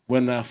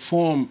 when a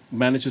form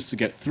manages to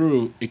get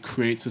through, it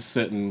creates a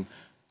certain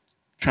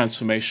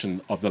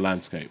transformation of the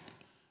landscape.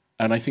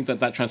 And I think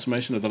that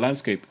transformation of the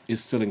landscape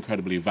is still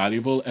incredibly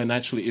valuable. And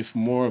actually, if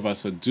more of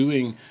us are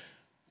doing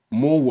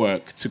more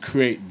work to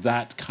create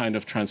that kind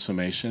of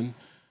transformation,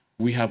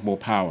 we have more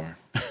power.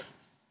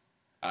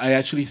 I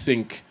actually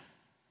think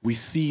we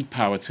cede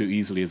power too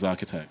easily as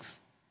architects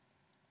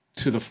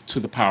to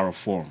the power of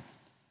form,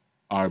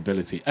 our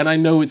ability. And I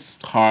know it's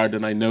hard,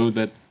 and I know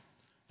that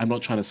I'm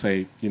not trying to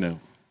say, I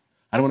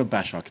don't want to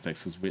bash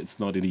architects, it's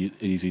not an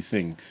easy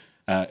thing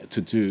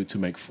to do, to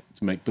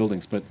make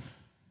buildings. But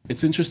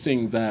it's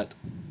interesting that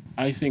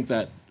I think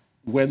that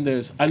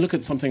I look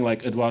at something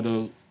like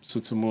Eduardo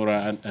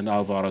Sutsumura and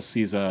Álvaro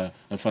Siza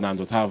and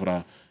Fernando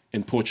Tavra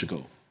in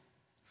Portugal,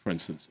 for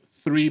instance.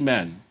 3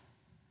 men,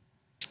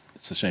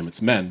 it's a shame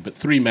it's men, but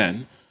 3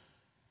 men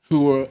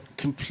who were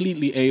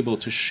completely able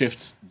to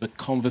shift the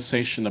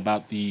conversation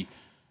about the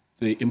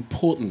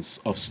importance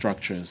of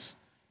structures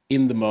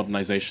in the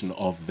modernization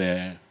of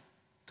their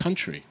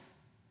country,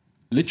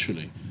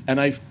 literally. And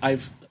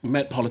I've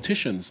met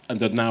politicians and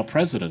the now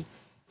president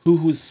who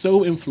was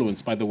so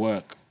influenced by the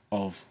work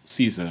of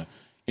Caesar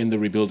in the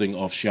rebuilding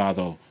of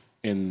Chiado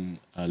in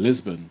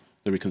Lisbon,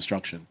 the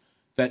reconstruction,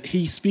 that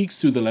he speaks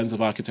through the lens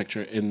of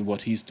architecture in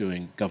what he's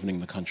doing governing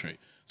the country.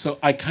 So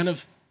I kind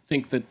of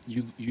think that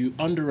you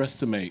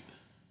underestimate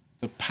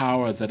the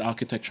power that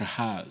architecture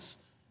has.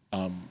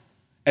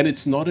 And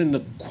it's not in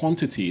the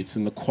quantity, it's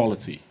in the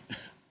quality.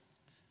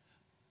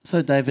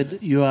 So, David,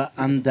 you are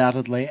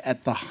undoubtedly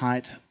at the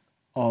height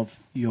of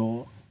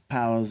your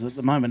powers at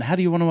the moment. How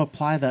do you want to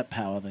apply that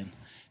power then?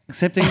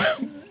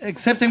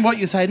 Accepting what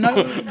you say.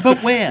 No,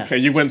 but where? Okay,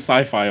 you went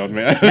sci-fi on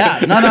me. Yeah,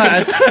 no,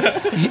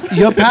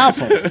 you're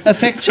powerful.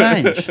 Affect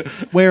change.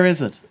 Where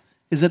is it?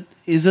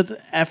 Is it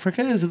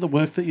Africa? Is it the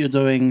work that you're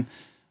doing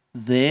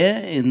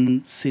there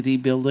in city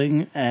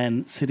building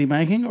and city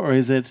making, or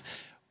is it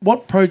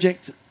what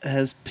project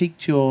has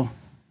piqued your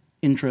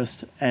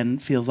interest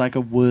and feels like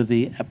a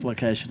worthy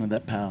application of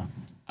that power?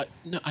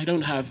 No, I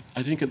don't have.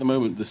 I think at the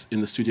moment,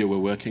 in the studio, we're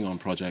working on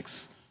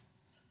projects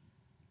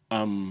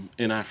in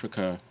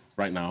Africa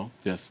right now.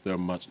 Yes, there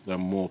are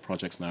more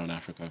projects now in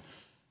Africa,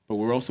 but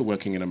we're also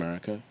working in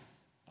America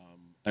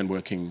and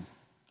working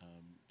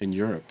in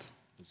Europe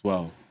as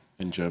well,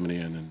 in Germany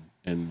and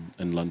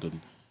in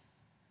London.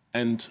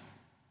 And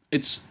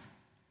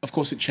of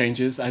course, it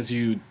changes as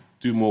you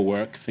do more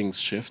work. Things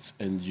shift,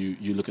 and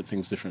you look at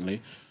things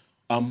differently.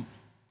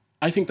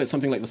 I think that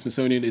something like the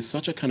Smithsonian is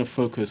such a kind of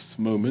focused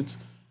moment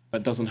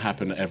that doesn't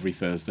happen every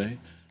Thursday.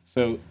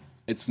 So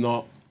it's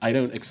not. I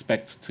don't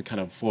expect to kind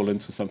of fall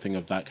into something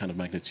of that kind of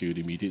magnitude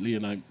immediately.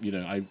 And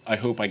I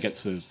hope I get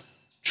to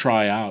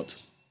try out.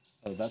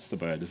 Oh, that's the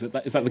bird. Is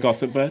that the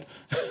gossip bird?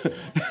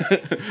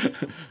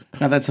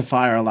 No, that's a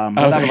fire alarm.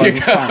 But otherwise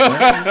it's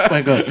fine.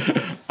 We're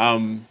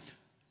good.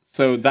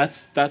 So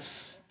that's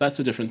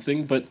a different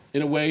thing. But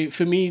in a way,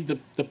 for me,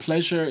 the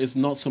pleasure is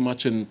not so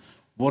much in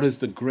what is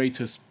the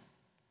greatest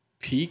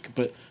peak,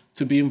 but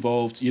to be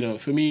involved,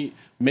 for me,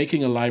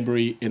 making a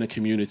library in a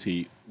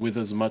community with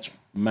as much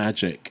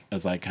magic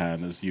as I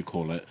can, as you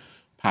call it,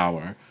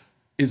 power,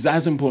 is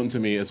as important to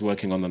me as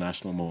working on the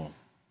National Mall.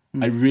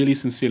 I really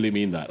sincerely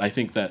mean that. I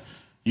think that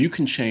you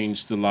can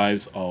change the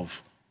lives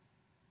of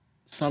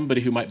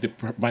somebody who might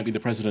be the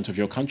president of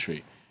your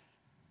country,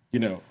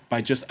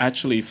 by just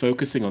actually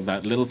focusing on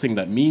that little thing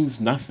that means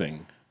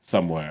nothing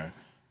somewhere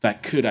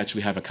that could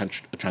actually have a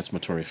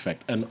transformatory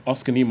effect. And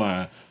Oscar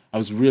Niemeyer, I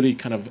was really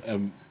kind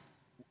of,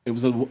 I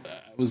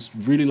was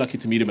really lucky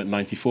to meet him at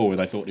 94 when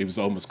I thought he was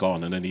almost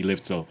gone, and then he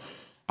lived till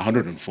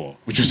 104,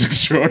 which is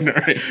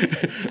extraordinary.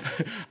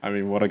 I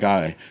mean, what a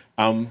guy.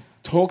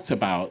 Talked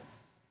about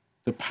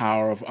the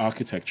power of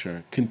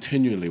architecture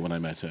continually when I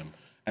met him,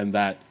 and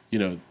that,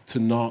 to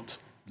not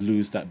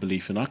lose that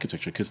belief in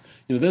architecture. Because,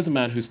 there's a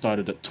man who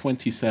started at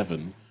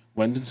 27,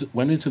 went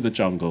into the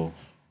jungle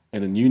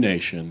in a new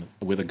nation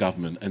with a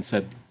government and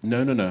said,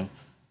 no,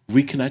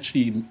 we can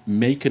actually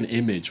make an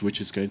image which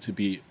is going to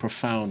be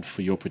profound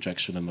for your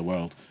projection in the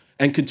world,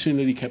 and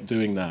continually kept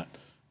doing that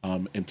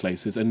in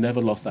places and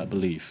never lost that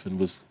belief, and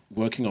was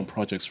working on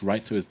projects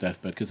right to his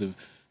deathbed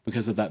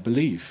because of that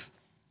belief.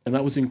 And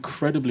that was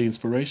incredibly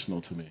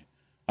inspirational to me,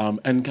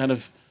 and kind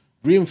of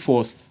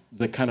reinforced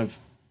the kind of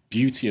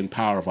beauty and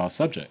power of our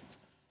subject,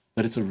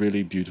 that it's a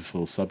really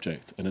beautiful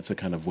subject and it's a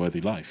kind of worthy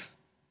life.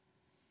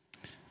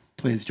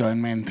 Please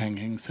join me in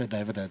thanking Sir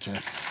David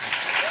Adjaye.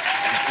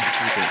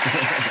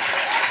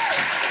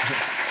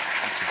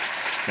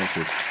 Thank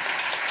you.